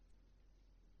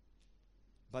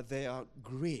 But there are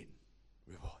great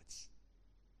rewards.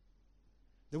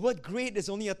 The word great is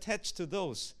only attached to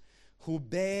those who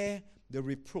bear the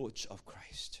reproach of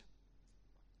Christ.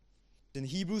 In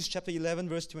Hebrews chapter 11,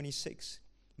 verse 26,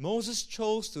 Moses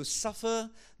chose to suffer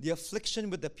the affliction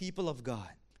with the people of God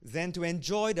than to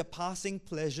enjoy the passing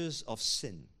pleasures of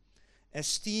sin,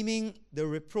 esteeming the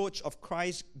reproach of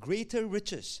Christ greater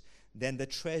riches than the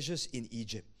treasures in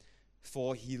Egypt,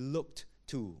 for he looked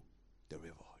to the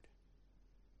reward.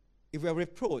 If we are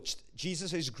reproached,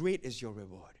 Jesus says, great is your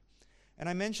reward. And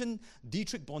I mentioned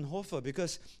Dietrich Bonhoeffer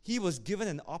because he was given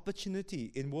an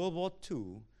opportunity in World War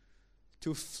II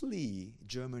to flee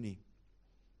Germany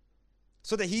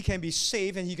so that he can be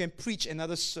saved and he can preach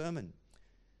another sermon.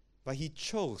 But he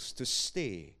chose to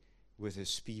stay with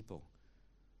his people.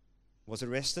 Was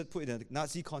arrested, put in a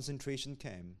Nazi concentration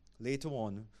camp, later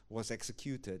on was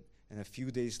executed, and a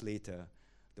few days later,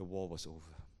 the war was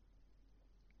over.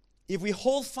 If we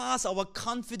hold fast our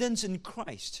confidence in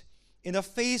Christ in the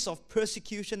face of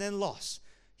persecution and loss,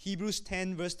 Hebrews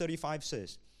 10 verse 35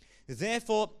 says,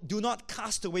 therefore, do not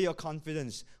cast away your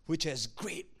confidence, which has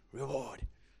great reward.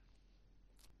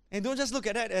 And don't just look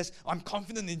at that as, I'm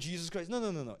confident in Jesus Christ.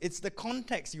 No. It's the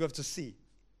context you have to see.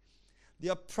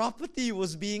 Their property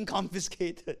was being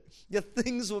confiscated. Their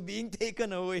things were being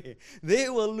taken away. They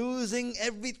were losing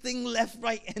everything left,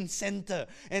 right, and center.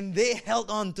 And they held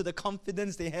on to the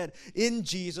confidence they had in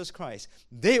Jesus Christ.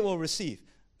 They will receive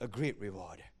a great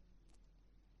reward.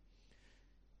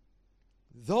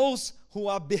 Those who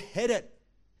are beheaded,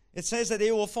 it says that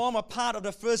they will form a part of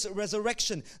the first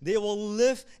resurrection. They will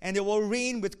live and they will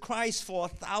reign with Christ for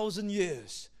 1,000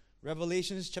 years.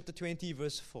 Revelation chapter 20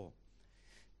 verse 4.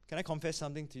 Can I confess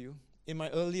something to you? In my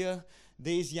earlier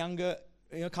days,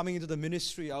 coming into the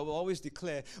ministry, I will always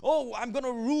declare, I'm going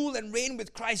to rule and reign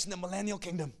with Christ in the millennial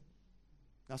kingdom.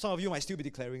 Now some of you might still be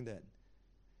declaring that.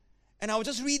 And I would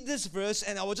just read this verse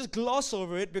and I would just gloss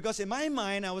over it because in my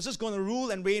mind, I was just going to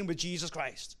rule and reign with Jesus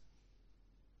Christ.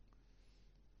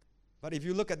 But if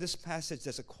you look at this passage,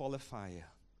 there's a qualifier.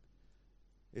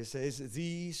 It says,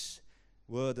 these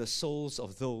were the souls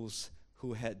of those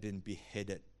who had been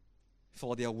beheaded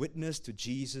for their witness to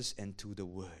Jesus and to the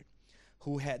word,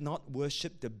 who had not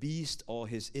worshipped the beast or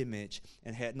his image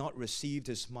and had not received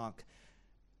his mark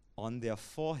on their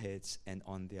foreheads and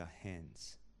on their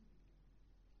hands.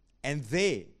 And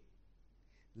they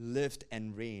lived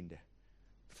and reigned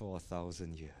for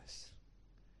 1,000 years.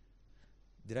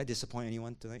 Did I disappoint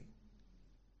anyone tonight?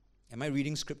 Am I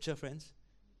reading scripture, friends?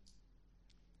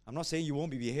 I'm not saying you won't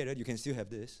be beheaded. You can still have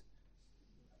this.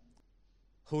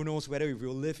 Who knows whether we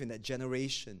will live in that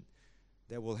generation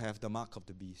that will have the mark of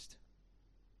the beast.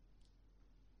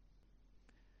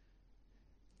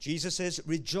 Jesus says,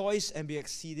 rejoice and be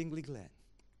exceedingly glad.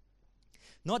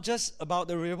 Not just about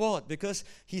the reward, because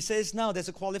he says now there's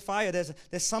a qualifier,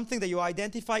 there's something that you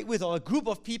identified with, or a group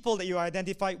of people that you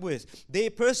identified with. They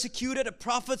persecuted the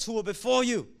prophets who were before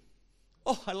you.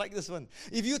 Oh, I like this one.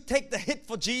 If you take the hit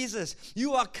for Jesus,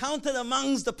 you are counted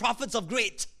amongst the prophets of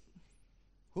great.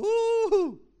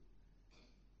 Woo!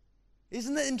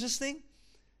 Isn't that interesting?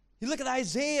 You look at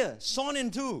Isaiah, sawn in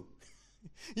two.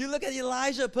 You look at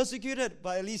Elijah, persecuted,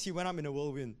 but at least he went up in a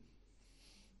whirlwind.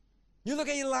 You look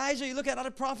at Elijah, you look at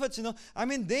other prophets,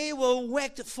 they were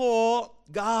whacked for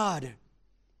God.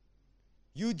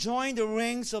 You join the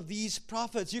ranks of these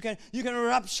prophets. You can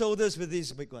rub shoulders with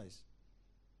these big guys.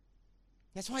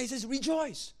 That's why he says,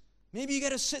 rejoice. Maybe you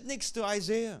get to sit next to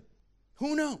Isaiah.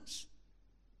 Who knows?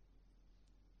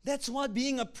 That's what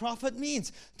being a prophet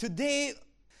means. Today,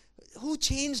 who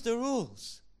changed the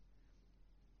rules?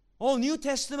 All New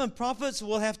Testament prophets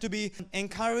will have to be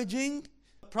encouraging.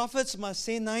 Prophets must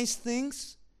say nice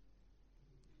things.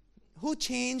 Who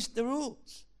changed the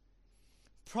rules?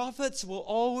 Prophets were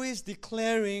always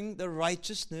declaring the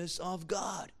righteousness of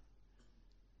God.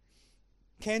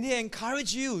 Can they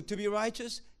encourage you to be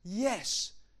righteous?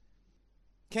 Yes.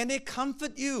 Can they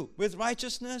comfort you with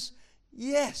righteousness?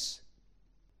 Yes.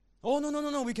 Oh,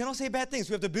 no. We cannot say bad things.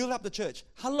 We have to build up the church.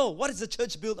 Hello, what is the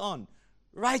church built on?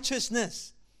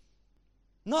 Righteousness.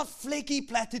 Not flaky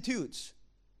platitudes.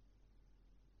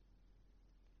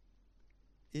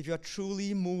 If you're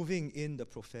truly moving in the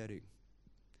prophetic,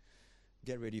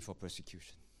 get ready for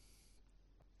persecution.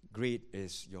 Great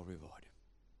is your reward.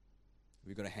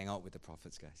 We're going to hang out with the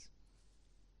prophets, guys.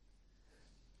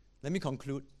 Let me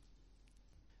conclude.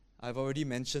 I've already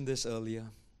mentioned this earlier.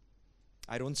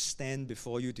 I don't stand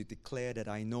before you to declare that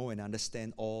I know and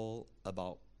understand all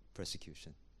about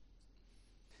persecution.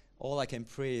 All I can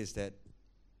pray is that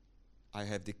I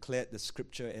have declared the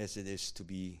scripture as it is to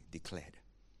be declared,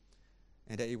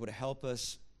 and that it would help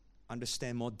us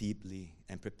understand more deeply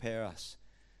and prepare us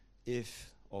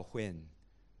if or when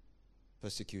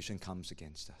persecution comes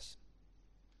against us.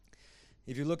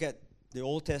 If you look at the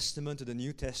Old Testament to the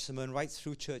New Testament, right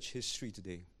through church history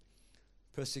today,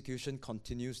 persecution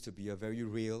continues to be a very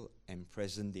real and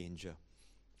present danger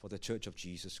for the Church of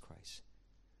Jesus Christ.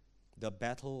 The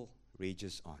battle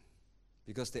rages on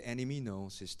because the enemy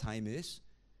knows his time is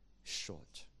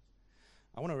short.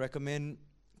 I want to recommend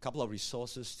a couple of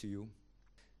resources to you.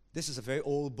 This is a very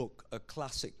old book, a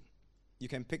classic. You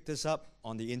can pick this up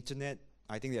on the internet.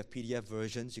 I think they have PDF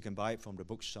versions. You can buy it from the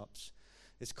bookshops.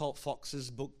 It's called Fox's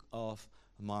Book of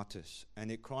Martyrs,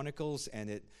 and it chronicles and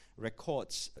it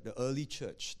records the early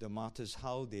church, the martyrs,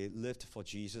 how they lived for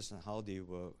Jesus and how they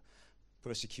were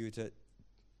persecuted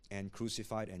and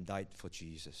crucified and died for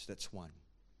Jesus. That's one.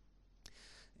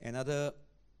 Another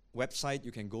website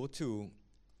you can go to,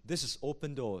 this is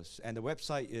Open Doors, and the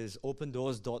website is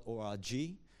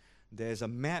opendoors.org. There's a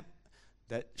map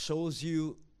that shows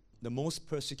you the most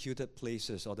persecuted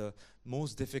places or the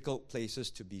most difficult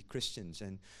places to be Christians,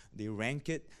 and they rank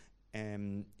it.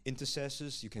 And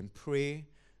intercessors, you can pray.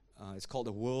 It's called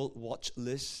the World Watch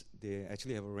List. They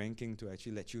actually have a ranking to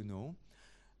actually let you know.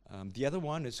 The other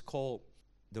one is called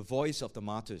The Voice of the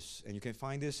Martyrs, and you can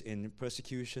find this in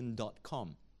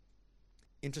persecution.com.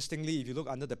 Interestingly, if you look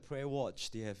under the prayer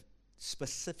watch, they have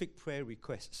specific prayer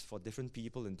requests for different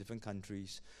people in different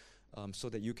countries, so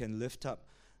that you can lift up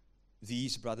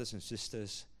these brothers and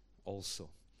sisters also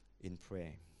in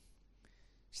prayer.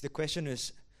 So the question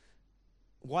is,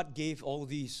 what gave all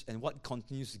these and what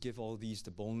continues to give all these the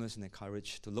boldness and the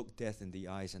courage to look death in the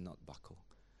eyes and not buckle?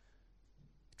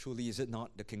 Truly, is it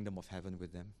not the kingdom of heaven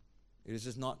with them? Is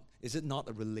it not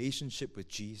a relationship with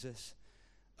Jesus,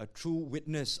 a true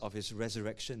witness of his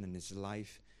resurrection and his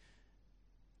life?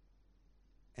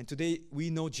 And today we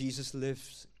know Jesus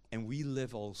lives and we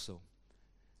live also.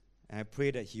 And I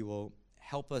pray that He will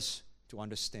help us to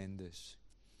understand this.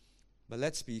 But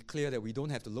let's be clear that we don't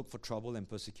have to look for trouble and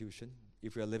persecution.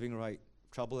 If we are living right,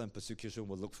 trouble and persecution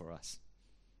will look for us.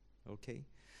 Okay?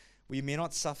 We may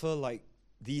not suffer like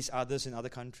these others in other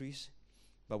countries,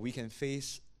 but we can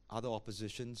face other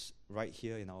oppositions right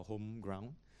here in our home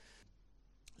ground.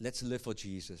 Let's live for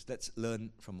Jesus. Let's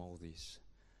learn from all this.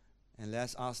 And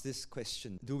let's ask this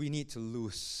question: do we need to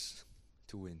lose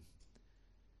to win?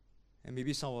 And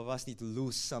maybe some of us need to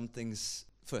lose some things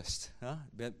first.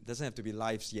 It doesn't have to be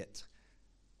lives yet.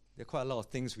 There are quite a lot of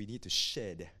things we need to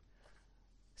shed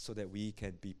so that we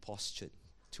can be postured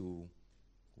to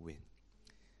win.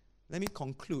 Let me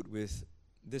conclude with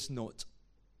this note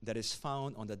that is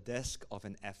found on the desk of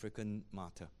an African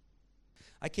martyr.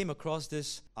 I came across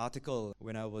this article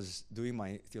when I was doing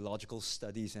my theological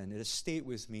studies, and it has stayed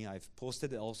with me. I've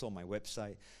posted it also on my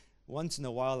website. Once in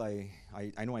a while, I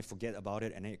know I forget about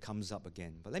it, and then it comes up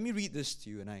again. But let me read this to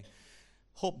you, and I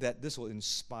hope that this will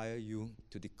inspire you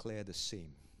to declare the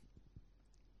same.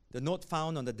 The note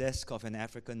found on the desk of an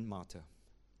African martyr.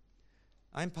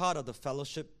 I'm part of the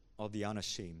fellowship of the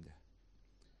unashamed.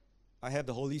 I have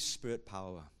the Holy Spirit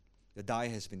power. The die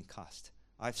has been cast.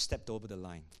 I've stepped over the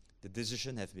line. The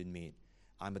decision has been made.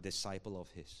 I'm a disciple of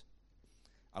His.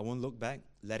 I won't look back,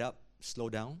 let up, slow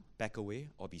down, back away,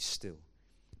 or be still.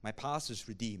 My past is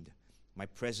redeemed. My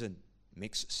present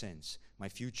makes sense. My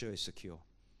future is secure.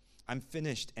 I'm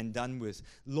finished and done with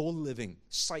low living,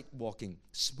 sight walking,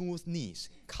 smooth knees,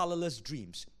 colorless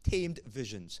dreams, tamed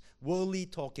visions, worldly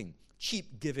talking,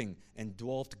 cheap giving, and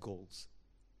dwarfed goals.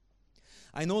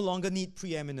 I no longer need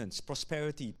preeminence,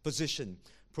 prosperity, position,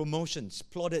 promotions,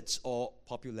 plaudits, or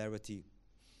popularity.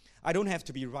 I don't have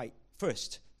to be right,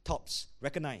 first, tops,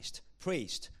 recognized,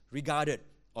 praised, regarded,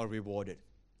 or rewarded.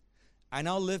 I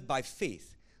now live by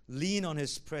faith, lean on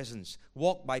His presence,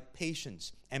 walk by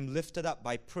patience, am lifted up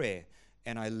by prayer,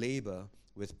 and I labor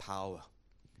with power.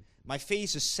 My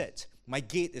face is set, my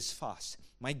gait is fast,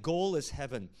 my goal is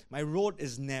heaven, my road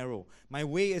is narrow, my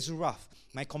way is rough,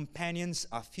 my companions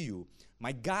are few,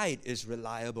 my guide is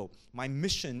reliable, my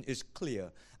mission is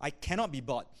clear. I cannot be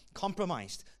bought,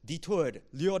 compromised, detoured,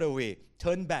 lured away,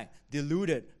 turned back,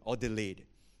 deluded, or delayed.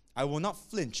 I will not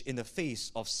flinch in the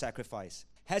face of sacrifice,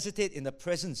 hesitate in the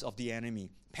presence of the enemy,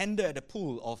 pander at the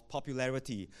pool of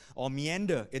popularity, or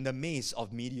meander in the maze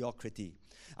of mediocrity.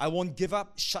 I won't give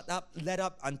up, shut up, let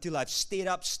up until I've stayed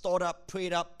up, stored up,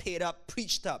 prayed up, paid up,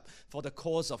 preached up for the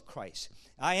cause of Christ.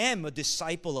 I am a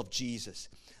disciple of Jesus.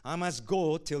 I must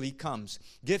go till He comes,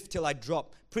 give till I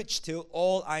drop, preach till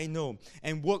all I know,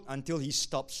 and work until He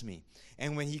stops me.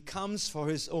 And when He comes for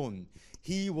His own,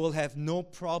 He will have no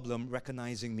problem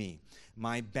recognizing me.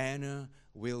 My banner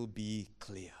will be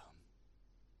clear.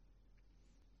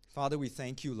 Father, we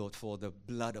thank You, Lord, for the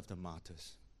blood of the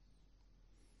martyrs.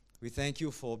 We thank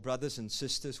You for brothers and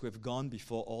sisters who have gone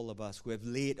before all of us, who have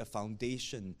laid a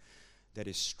foundation that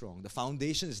is strong. The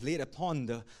foundation is laid upon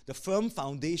the firm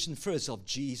foundation first of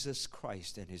Jesus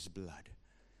Christ and His blood.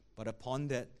 But upon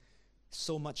that,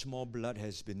 so much more blood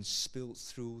has been spilled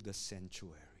through the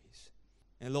sanctuaries.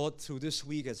 And Lord, through this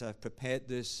week as I've prepared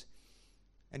this,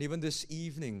 and even this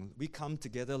evening, we come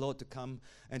together, Lord, to come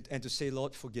and to say,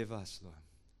 Lord, forgive us, Lord.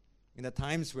 In the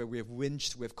times where we have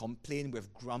whinged, we have complained, we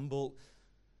have grumbled,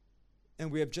 and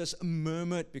we have just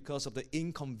murmured because of the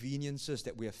inconveniences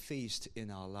that we have faced in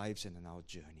our lives and in our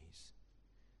journeys.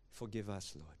 Forgive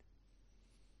us, Lord.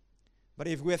 But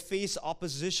if we have faced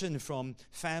opposition from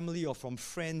family or from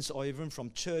friends or even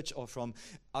from church or from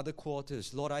other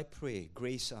quarters, Lord, I pray,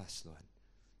 grace us, Lord,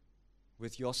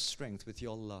 with Your strength, with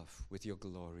Your love, with Your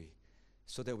glory,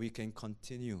 so that we can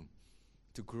continue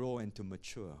to grow and to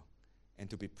mature and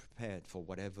to be prepared for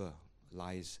whatever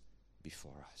lies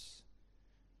before us.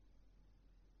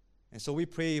 And so we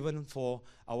pray even for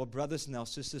our brothers and our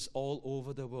sisters all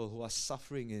over the world who are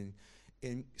suffering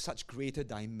in such greater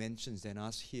dimensions than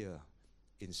us here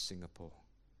in Singapore.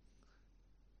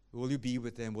 Will You be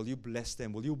with them? Will You bless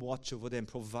them? Will You watch over them,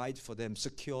 provide for them,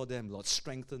 secure them, Lord,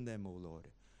 strengthen them, O Lord.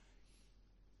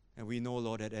 And we know,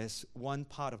 Lord, that as one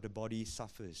part of the body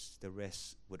suffers, the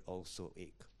rest would also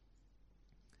ache.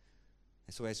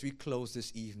 And so as we close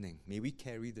this evening, may we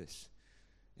carry this,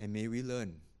 and may we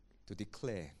learn to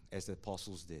declare, as the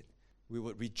apostles did, we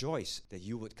would rejoice that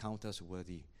You would count us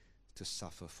worthy to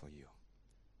suffer for You.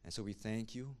 And so we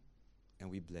thank You, and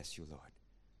we bless You, Lord.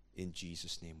 In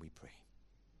Jesus' name we pray.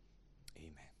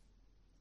 Amen.